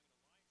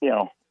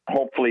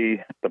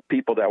 hopefully the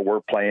people that we're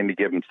playing to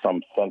give them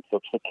some sense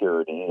of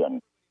security. And,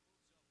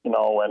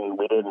 and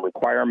we didn't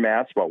require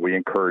masks, but we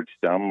encouraged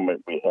them.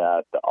 We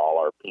had all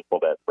our people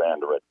that ran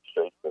the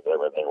registrations,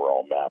 everything were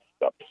all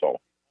masked up. So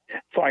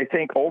I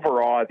think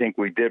overall,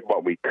 we did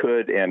what we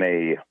could in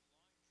a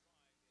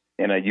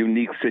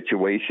unique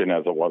situation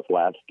as it was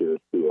last year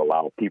to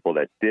allow people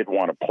that did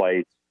want to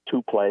play,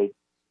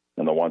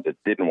 and the ones that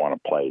didn't want to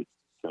play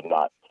to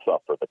not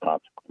suffer the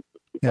consequences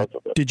because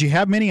of it. Did you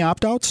have many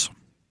opt-outs?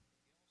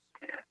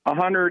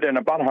 100 and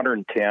about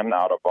 110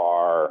 out of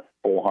our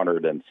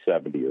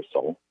 470 or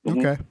so.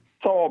 Okay.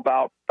 So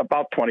about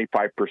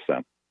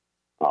 25%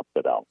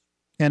 opted out.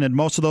 And did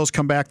most of those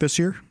come back this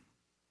year?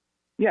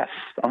 Yes.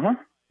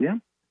 Yeah.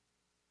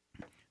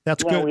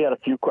 That's good. We had a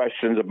few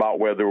questions about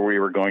whether we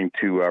were going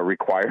to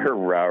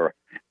require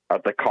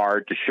the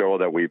card to show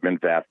that we've been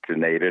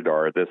vaccinated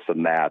or this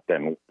and that,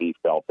 and we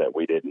felt that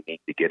we didn't need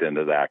to get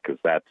into that because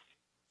that's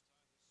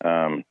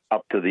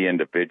up to the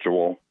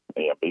individual.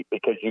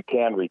 Because you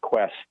can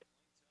request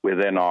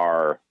within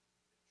our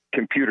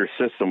computer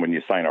system when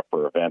you sign up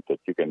for an event that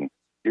you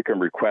can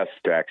request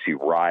to actually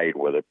ride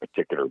with a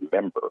particular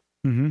member.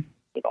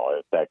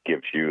 That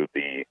gives you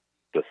the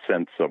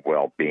sense of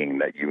well-being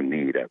that you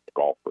need as a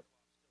golfer.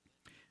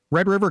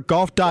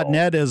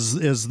 RedRiverGolf.net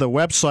is the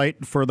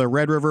website for the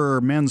Red River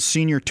Men's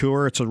Senior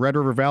Tour. It's a Red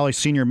River Valley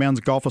Senior Men's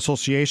Golf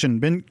Association.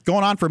 Been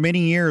going on for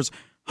many years.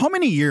 How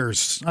many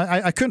years?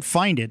 I couldn't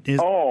find it. I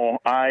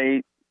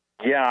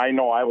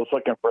know. I was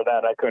looking for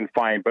that. I couldn't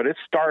find, but it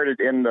started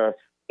in the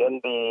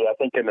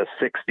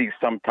 60s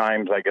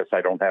sometimes. I guess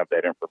I don't have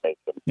that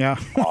information. Yeah.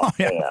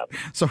 Yeah.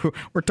 So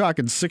we're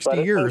talking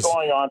 60 years. It's been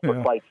going on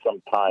for quite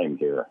some time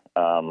here.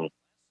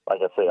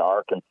 Like I say,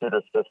 our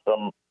computer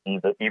system,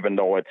 even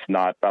though it's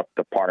not up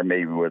to par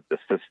maybe with the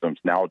systems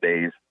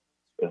nowadays,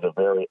 is a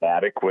very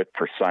adequate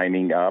for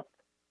signing up.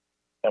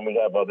 And we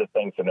have other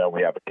things in there.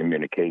 We have a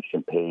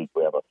communication page.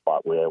 We have a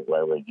spot where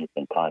you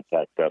can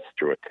contact us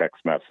through a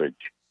text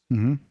message.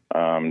 Then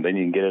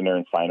you can get in there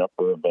and sign up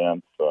for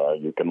events.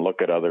 You can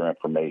look at other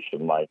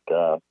information like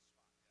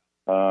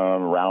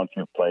rounds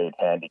you played,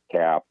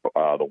 handicap,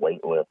 the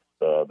wait list,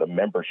 the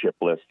membership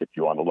list if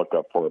you want to look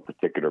up for a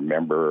particular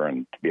member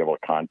and to be able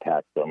to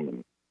contact them.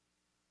 And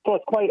so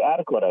it's quite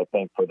adequate, I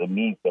think, for the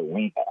needs that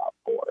we have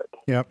for it.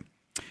 Yep.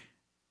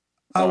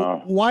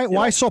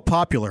 Why so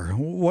popular?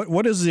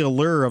 What is the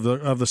allure of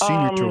the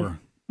senior tour?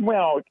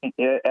 Well,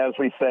 as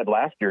we said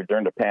last year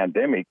during the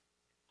pandemic,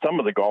 some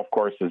of the golf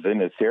courses in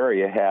this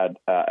area had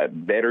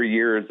better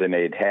years than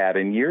they'd had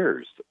in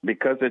years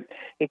because it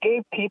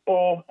gave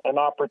people an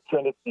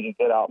opportunity to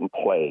get out and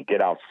play,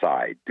 get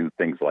outside, do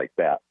things like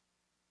that.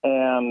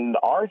 And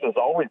ours has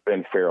always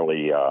been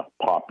fairly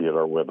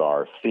popular with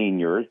our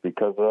seniors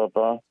because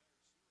of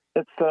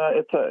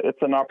it's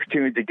an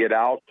opportunity to get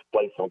out, to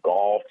play some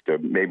golf, to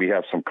maybe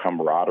have some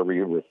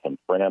camaraderie with some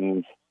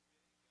friends.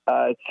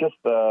 It's just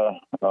a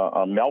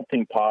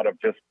melting pot of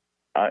just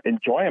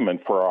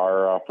enjoyment for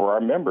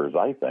our members,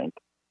 I think.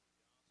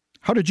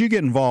 How did you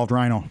get involved,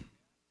 Reino?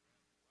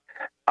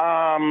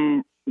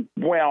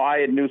 Well,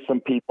 I knew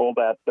some people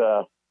that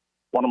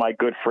one of my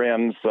good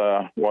friends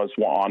was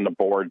on the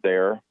board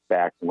there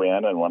back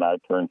when, and when I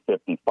turned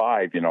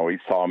 55, he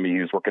saw me.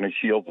 He was working at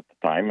Shields at the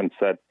time and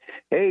said,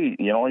 "Hey,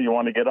 you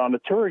want to get on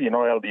the tour? Do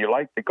you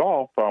like the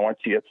golf? I want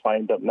you to get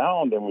signed up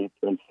now, and then when you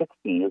turn 60,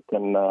 you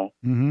can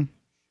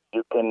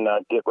you can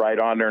get right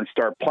on there and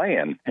start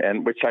playing,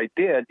 and which I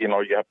did. You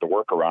have to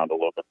work around a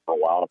little bit for a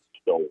while if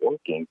you're still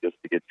working just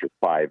to get your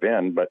 5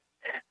 in.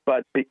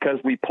 But because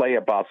we play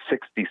about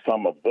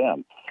 60-some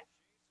events,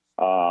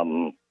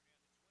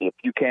 if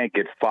you can't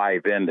get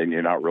 5 in, then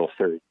you're not real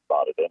serious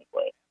about it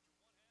anyway.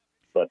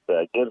 But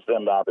it gives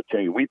them the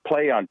opportunity. We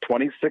play on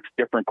 26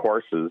 different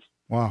courses.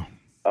 Wow.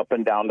 Up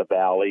and down the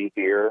valley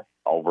here,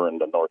 over in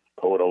the North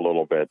Dakota a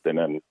little bit, and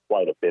then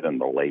quite a bit in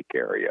the lake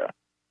area.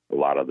 A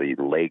lot of the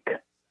lake,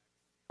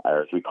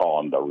 as we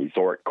call them, the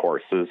resort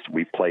courses,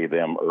 we play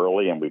them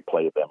early and we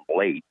play them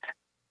late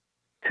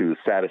to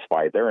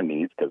satisfy their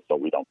needs, so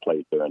we don't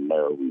play during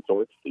their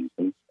resort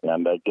season.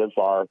 And that gives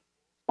our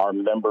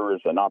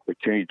members an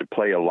opportunity to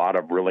play a lot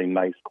of really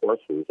nice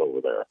courses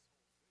over there.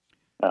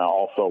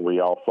 We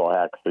also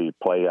actually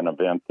play an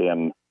event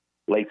in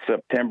late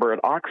September at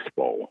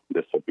Oxbow.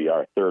 This will be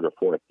our 3rd or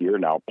 4th year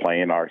now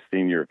playing our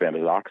senior event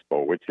at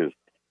Oxbow, which is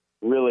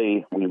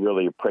we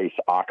really appreciate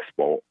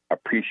Oxbow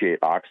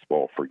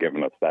for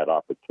giving us that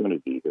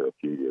opportunity here a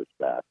few years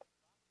back.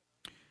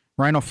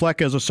 Reino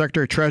Fleck is a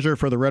Secretary-Treasurer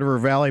for the Red River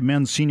Valley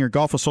Men's Senior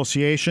Golf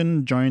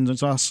Association.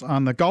 Joins us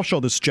on the Golf Show.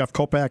 This is Jeff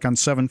Kolpack on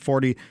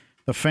 740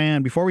 The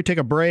Fan. Before we take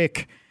a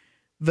break,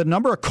 the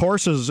number of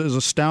courses is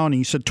astounding.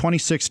 You said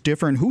 26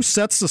 different. Who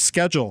sets the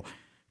schedule?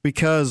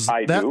 Because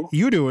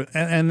you do it,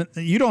 and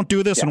you don't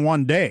do this in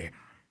one day.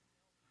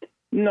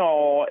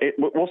 No,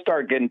 we'll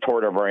start getting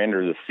toward our end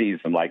of the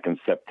season, like in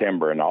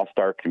September, and I'll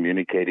start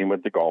communicating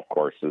with the golf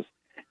courses,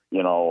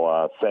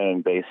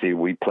 saying basically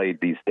we played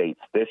these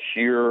dates this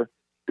year.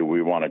 Do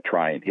we want to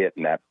try and hit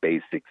in that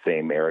basic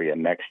same area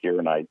next year?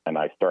 And I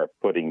start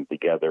putting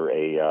together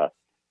a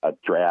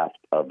draft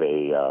of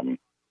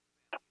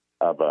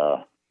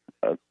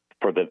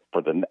for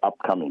the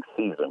upcoming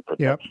season for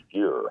next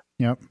year.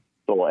 Yep.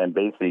 So, and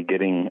basically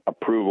getting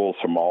approvals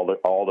from all the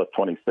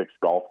 26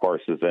 golf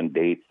courses and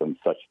dates and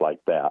such like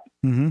that.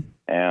 Mm-hmm.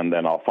 And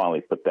then I'll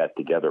finally put that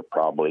together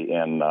probably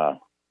in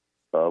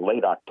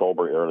late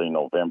October, early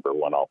November,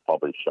 when I'll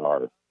publish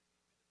our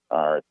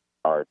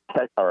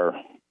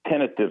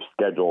tentative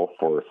schedule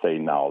for, say,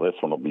 now this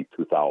one will be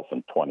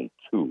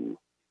 2022.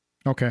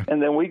 Okay.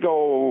 And then we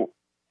go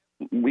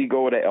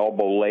to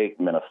Elbow Lake,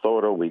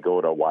 Minnesota. We go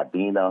to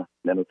Wadena,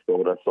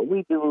 Minnesota. So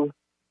we go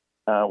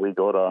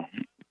to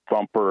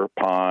Thumper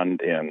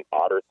Pond in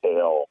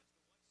Ottertail,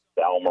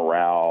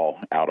 Balmoral,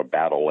 out of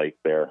Battle Lake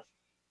there.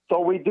 So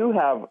we do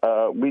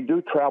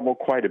travel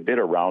quite a bit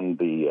around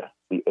the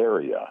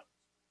area,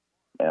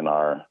 and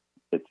our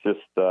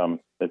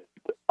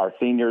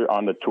seniors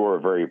on the tour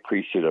are very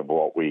appreciative of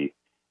what we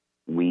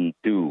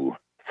do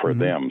for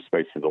them,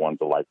 especially the ones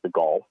that like to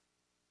golf.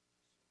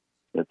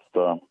 It's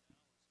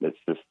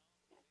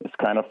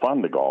kind of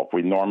fun to golf.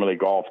 We normally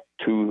golf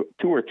two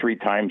or three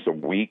times a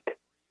week.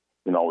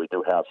 We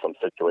do have some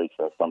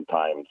situations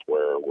sometimes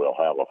where we'll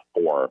have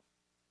we'll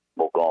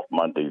golf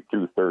Monday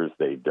through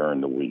Thursday during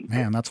the week.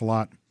 Man, that's a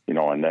lot.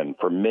 And then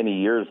for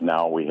many years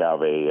now, we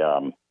have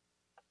a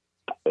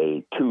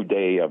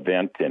 2-day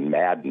event in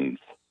Madden's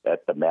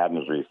at the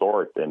Madden's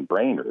Resort in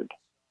Brainerd.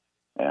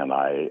 And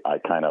I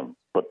kind of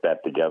put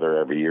that together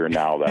every year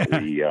now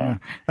that we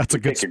that's a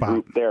good spot.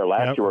 Group there.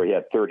 Last year we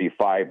had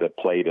 35 that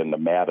played in the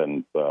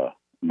Madden's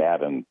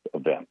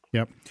event.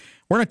 Yep.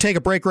 We're going to take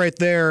a break right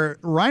there.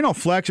 Reino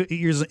Fleck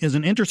is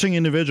an interesting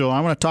individual.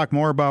 I want to talk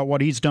more about what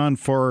he's done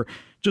for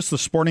just the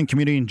sporting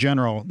community in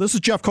general. This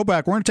is Jeff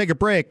Kolpack. We're going to take a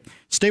break.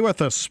 Stay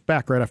with us.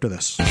 Back right after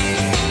this. Did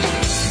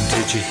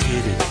you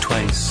hit it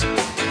twice,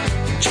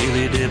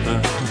 Chili Dipper?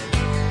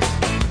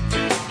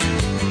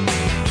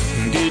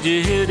 Did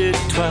you hit it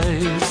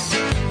twice,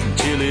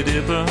 Chili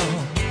Dipper?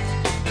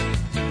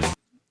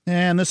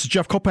 And this is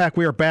Jeff Kolpack.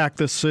 We are back.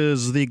 This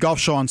is the Golf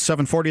Show on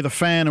 740 The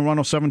Fan and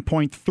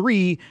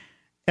 107.3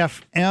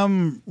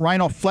 FM.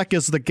 Reino Fleck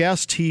is the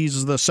guest.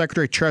 He's the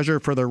Secretary-Treasurer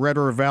for the Red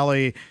River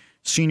Valley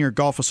Senior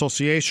Golf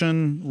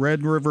Association.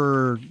 Red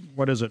River,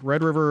 what is it?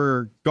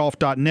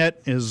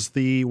 RedRiverGolf.net is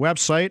the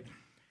website.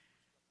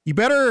 You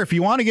better, if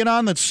you want to get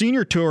on the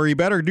senior tour, you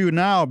better do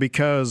now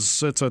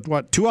because it's a,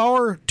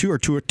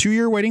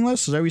 2-year waiting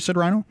list? Is that what you said,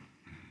 Reino?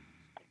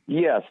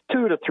 Yes,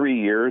 2 to 3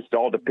 years. It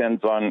all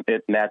depends on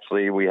it.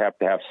 Naturally, we have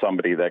to have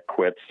somebody that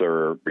quits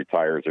or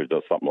retires or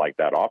does something like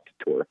that off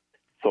the tour.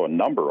 So a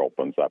number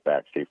opens up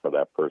actually for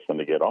that person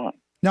to get on.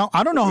 Now,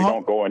 I don't know we how...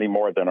 don't go any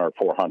more than our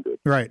 400.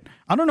 Right.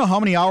 I don't know how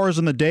many hours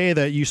in the day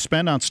that you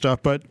spend on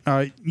stuff, but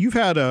you've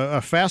had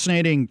a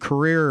fascinating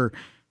career,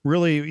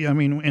 really. I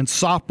mean, in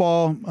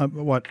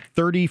softball,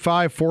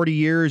 35, 40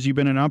 years, you've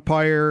been an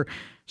umpire,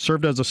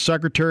 served as a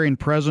secretary and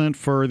president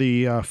for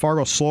the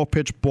Fargo Slow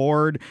Pitch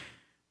Board.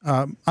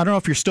 I don't know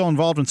if you're still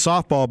involved in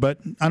softball, but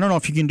I don't know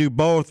if you can do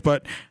both,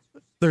 but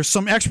there's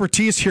some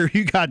expertise here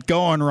you got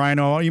going,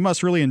 Reino. You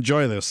must really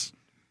enjoy this.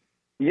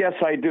 Yes,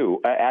 I do.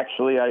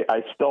 Actually,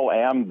 I still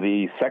am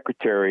the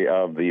secretary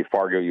of the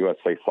Fargo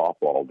USA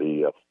Softball,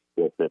 the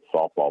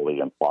softball league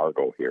in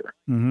Fargo here.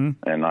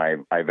 Mm-hmm. And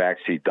I've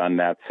actually done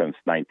that since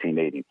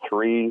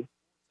 1983.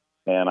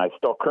 And I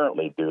still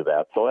currently do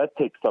that. So that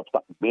takes up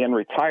time. Being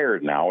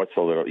retired now, it's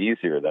a little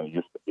easier than it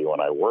used to be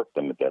when I worked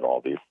and did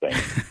all these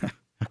things.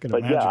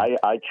 But yeah,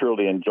 I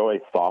truly enjoy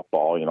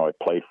softball. You know, I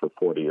played for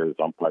 40 years,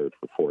 umpired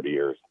for 40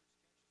 years,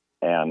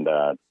 and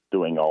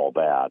doing all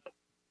that.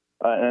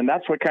 And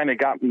that's what kind of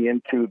got me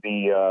into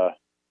the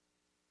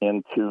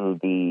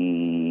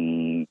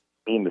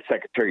being the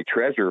secretary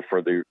treasurer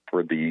for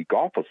the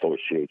golf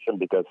association,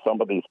 because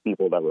some of these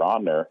people that were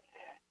on there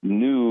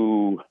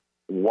knew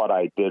what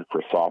I did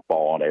for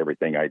softball and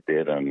everything I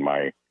did, and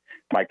my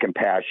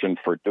compassion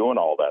for doing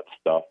all that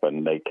stuff.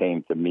 And they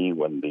came to me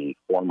when the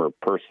former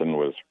person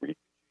was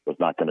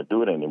not going to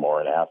do it anymore,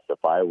 and asked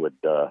if I would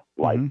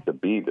like to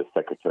be the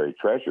secretary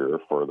treasurer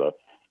for the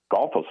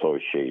golf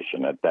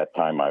association. At that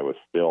time, I was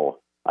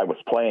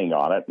playing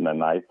on it, and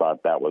then I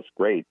thought that was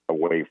great, a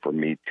way for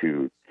me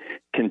to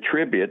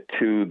contribute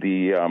to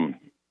the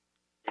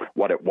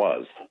what it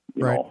was,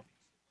 you know,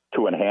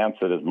 to enhance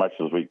it as much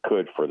as we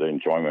could for the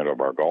enjoyment of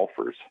our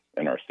golfers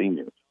and our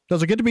seniors.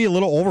 Does it get to be a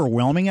little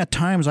overwhelming at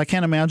times? I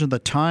can't imagine the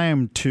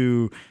time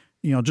to,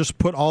 just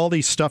put all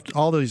these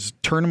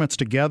tournaments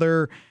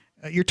together.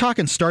 You're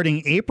talking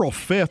starting April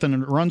 5th and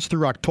it runs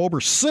through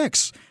October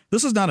 6th.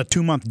 This is not a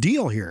 2-month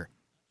deal here.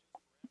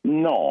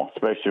 No,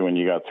 especially when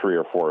you got 3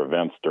 or 4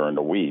 events during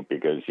the week,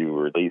 because you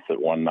release it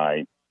one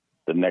night,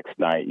 the next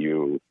night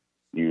you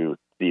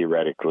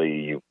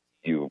theoretically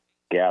you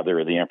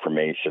gather the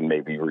information,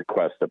 maybe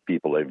request of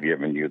people they've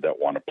given you that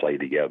want to play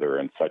together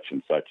and such,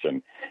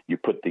 and you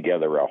put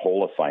together a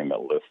whole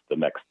assignment list the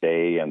next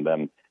day, and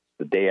then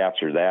the day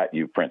after that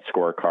you print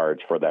scorecards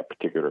for that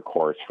particular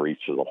course for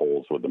each of the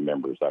holes with the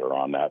members that are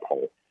on that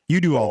hole.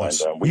 You do all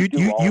this.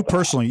 You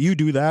personally, you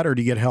do that, or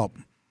do you get help?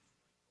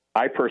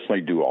 I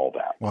personally do all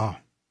that. Wow.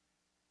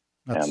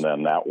 And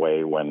then that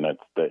way, when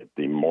it's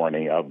the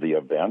morning of the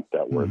event,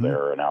 that we're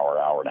there an hour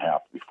and a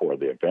half before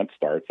the event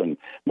starts. And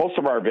most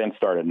of our events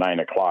start at 9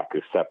 o'clock,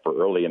 except for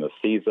early in the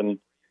season,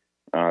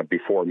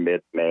 before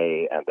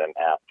mid-May, and then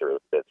after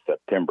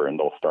mid-September, and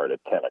they'll start at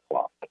 10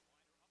 o'clock.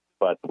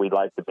 But we'd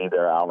like to be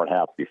there an hour and a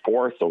half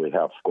before, so we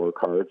have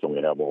scorecards and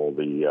we have all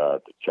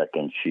the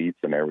check-in sheets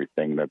and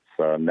everything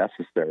that's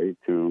necessary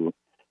to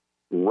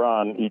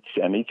run each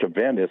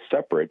event is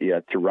separate,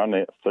 yet to run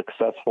a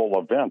successful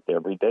event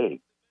every day,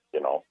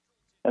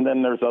 And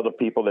then there's other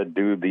people that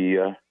do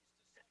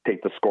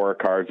take the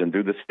scorecards and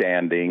do the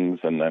standings,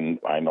 and then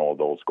I know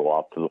those go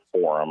out to the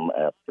forum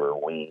after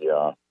we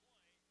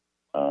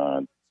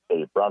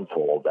Dave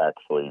Brunfold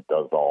actually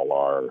does all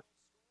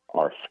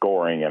our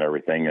scoring and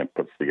everything and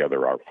puts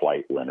together our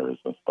flight winners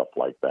and stuff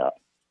like that.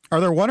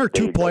 Are there one or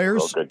two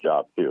players? Does a good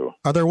job too.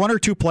 Are there one or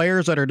two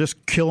players that are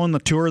just killing the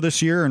tour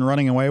this year and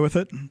running away with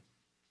it?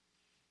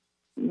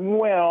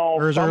 Well,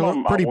 or is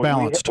it pretty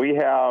balanced? We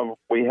have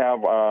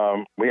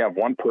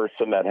one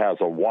person that has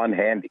a 1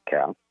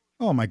 handicap.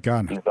 Oh my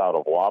God! He's out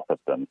of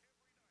Wahpeton.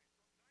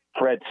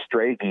 Fred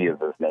Strage is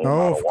his name.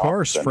 Oh, of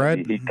course,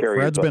 Fred.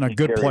 Fred's been a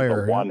good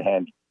player.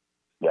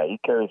 He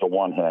carries a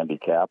 1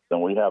 handicap.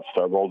 Then we have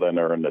several that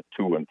are in the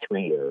 2 and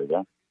 3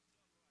 area.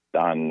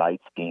 Don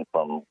Knightsky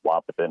from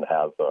Wahpeton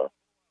has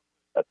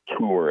a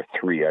 2 or a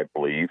 3, I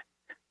believe.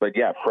 But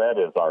yeah, Fred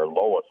is our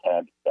lowest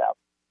handicap.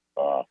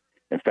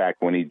 In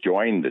fact, when he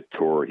joined the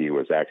tour, he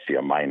was actually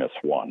a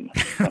 -1.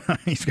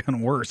 He's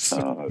gotten worse.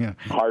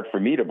 Hard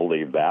for me to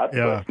believe that.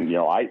 Yeah. But,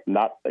 I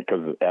not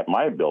because at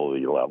my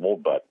ability level,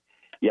 but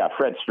yeah,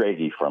 Fred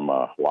Strage from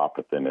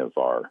Wahpeton is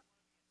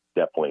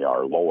definitely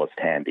our lowest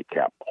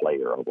handicap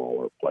player of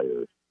all our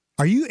players.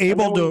 Are you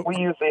able to? We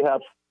usually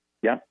have.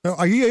 Yeah.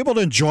 Are you able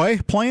to enjoy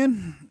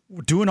playing,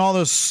 doing all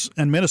this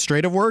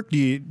administrative work? Do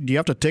you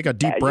have to take a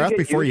deep breath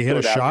before you hit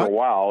a shot? After a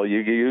while,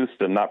 you get used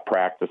to not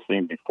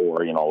practicing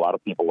before. A lot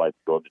of people like to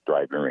go to the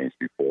driving range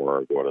before,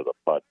 or go to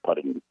the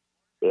putting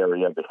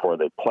area before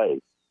they play.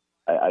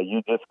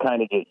 You just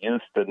kind of get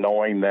used to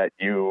knowing that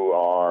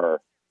you're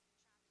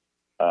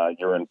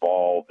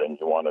involved and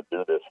you want to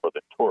do this for the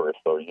tour.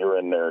 So you're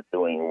in there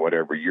doing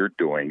whatever you're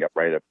doing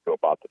right up to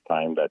about the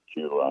time that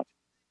you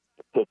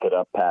pick it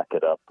up, pack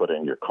it up, put it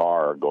in your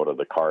car, go to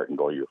the cart, and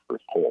go to your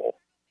first hole.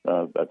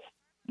 That's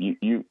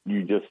you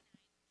just.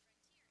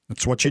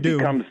 That's what you do. It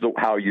becomes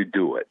how you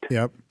do it.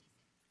 Yep.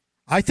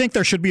 I think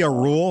there should be a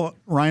rule,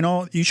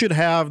 Reino. You should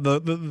have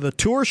the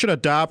tour should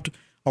adopt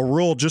a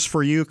rule just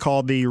for you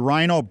called the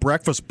Reino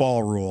breakfast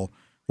ball rule,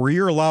 where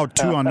you're allowed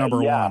 2 on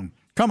number 1.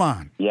 Come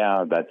on.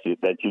 Yeah, that you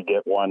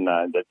get one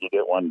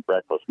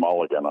breakfast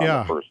mulligan on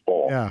the first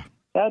hole. Yeah.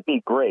 That'd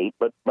be great,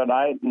 but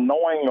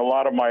knowing a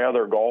lot of my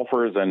other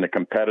golfers and the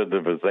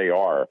competitive as they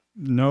are,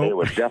 they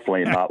would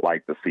definitely not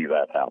like to see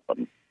that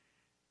happen.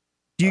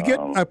 Do you get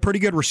a pretty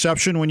good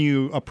reception when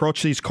you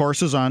approach these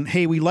courses on,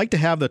 hey, we like to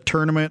have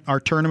our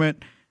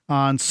tournament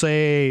on,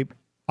 say,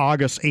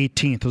 August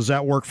 18th. Does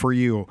that work for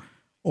you?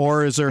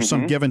 Or is there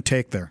some give and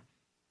take there?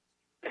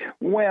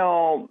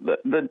 Well,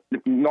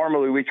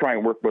 normally we try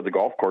and work with the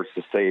golf course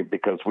to say,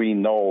 because we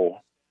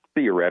know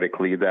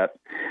theoretically that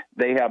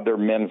they have their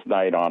men's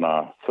night on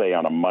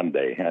a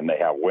Monday, and they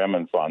have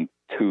women's on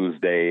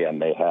Tuesday,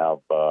 and they have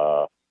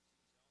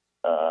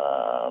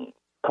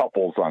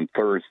couples on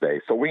Thursday.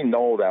 So we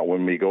know that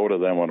when we go to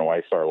them, when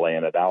I start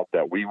laying it out,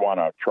 that we want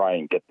to try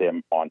and get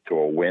them onto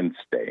a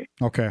Wednesday.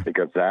 Okay.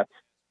 Because that's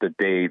the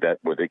day that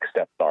would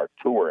accept our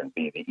tour and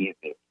be the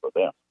easiest for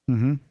them.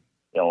 Mm-hmm.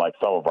 You know, like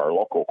some of our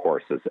local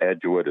courses,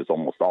 Edgewood is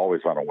almost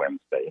always on a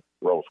Wednesday.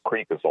 Rose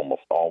Creek is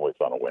almost always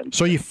on a Wednesday.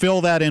 So you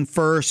fill that in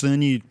first,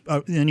 and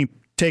then you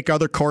take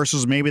other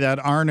courses maybe that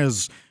aren't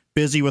as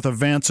busy with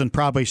events and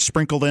probably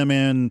sprinkle them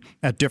in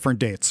at different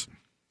dates.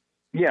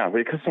 Yeah,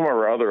 because some of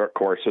our other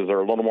courses are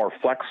a little more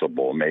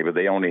flexible. Maybe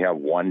they only have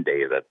one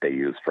day that they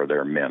use for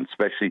their men,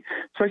 especially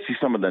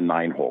some of the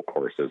 9-hole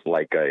courses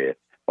like a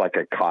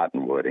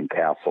Cottonwood in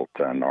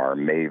Castleton or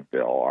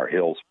Mayville or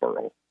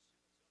Hillsboro.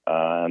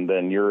 And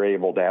then you're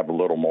able to have a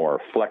little more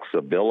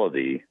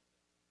flexibility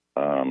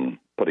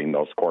putting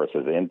those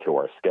courses into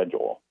our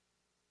schedule.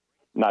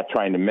 Not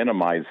trying to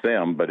minimize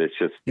them, but it's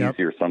just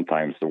easier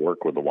sometimes to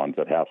work with the ones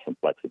that have some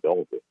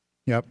flexibility.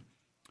 Yep.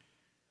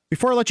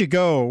 Before I let you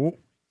go,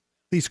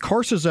 these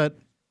courses that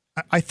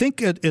I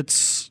think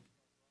it's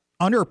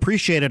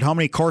underappreciated how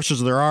many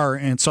courses there are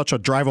in such a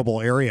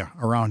drivable area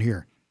around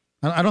here.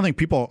 I don't think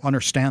people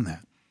understand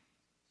that.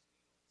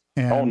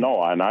 And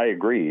and I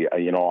agree.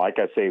 You know, like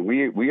I say,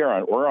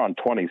 we're on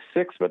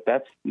 26, but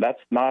that's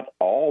not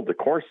all the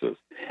courses.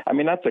 I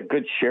mean, that's a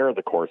good share of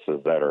the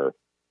courses that are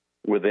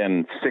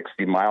within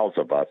 60 miles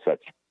of us.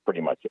 That's pretty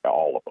much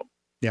all of them.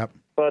 Yep.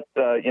 But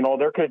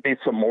there could be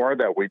some more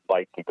that we'd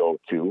like to go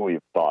to.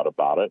 We've thought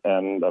about it,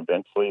 and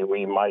eventually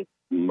we might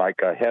like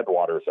a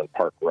Headwaters in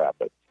Park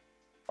Rapids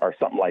or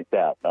something like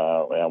that.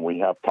 And we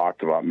have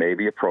talked about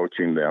maybe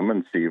approaching them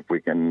and see if we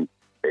can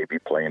maybe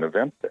play an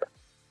event there.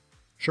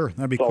 Sure,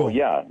 that'd be cool.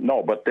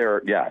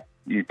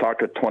 You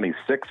talk at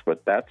 26,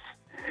 but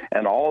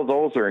and all of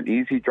those are an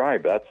easy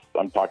drive.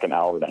 I'm talking an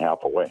hour and a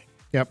half away.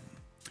 Yep.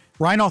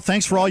 Reino,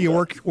 thanks for all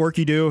your work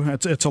you do.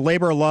 It's a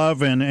labor of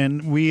love,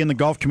 and we in the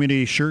golf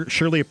community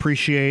surely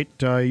appreciate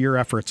your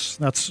efforts.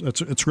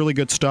 It's really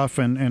good stuff,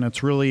 and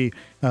it's really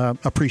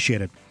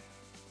appreciated.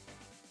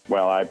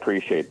 Well, I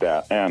appreciate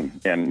that, and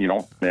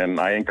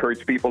I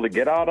encourage people to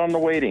get out on the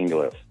waiting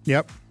list.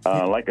 Yep.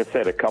 Like I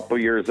said, a couple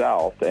years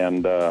out,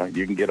 and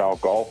you can get out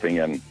golfing,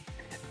 and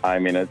I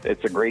mean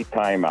it's a great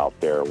time out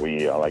there.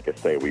 We, like I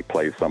say, we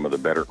play some of the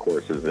better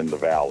courses in the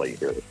valley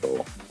here,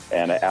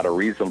 and at a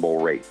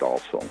reasonable rate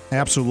also.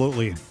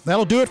 Absolutely.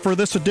 That'll do it for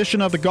this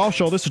edition of the Golf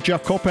Show. This is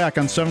Jeff Kolpack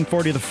on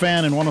 740 The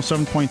Fan and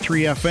 107.3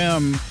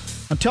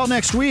 FM. Until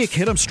next week,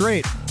 hit 'em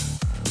straight.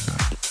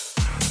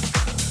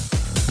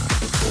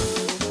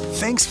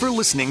 Thanks for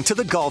listening to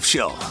The Golf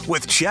Show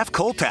with Jeff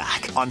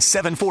Kolpack on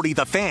 740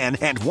 The Fan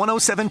and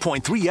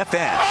 107.3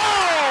 FM.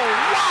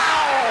 Oh,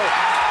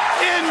 wow!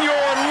 In your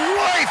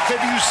life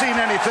have you seen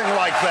anything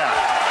like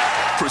that?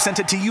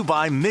 Presented to you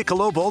by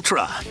Michelob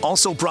Ultra.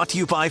 Also brought to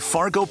you by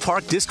Fargo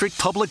Park District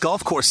Public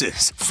Golf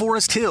Courses,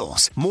 Forest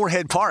Hills,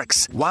 Moorhead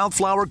Parks,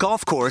 Wildflower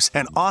Golf Course,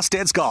 and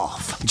Osted's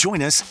Golf.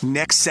 Join us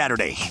next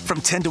Saturday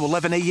from 10 to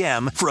 11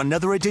 a.m. for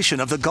another edition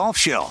of The Golf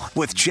Show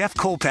with Jeff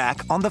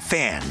Kolpack on The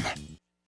Fan.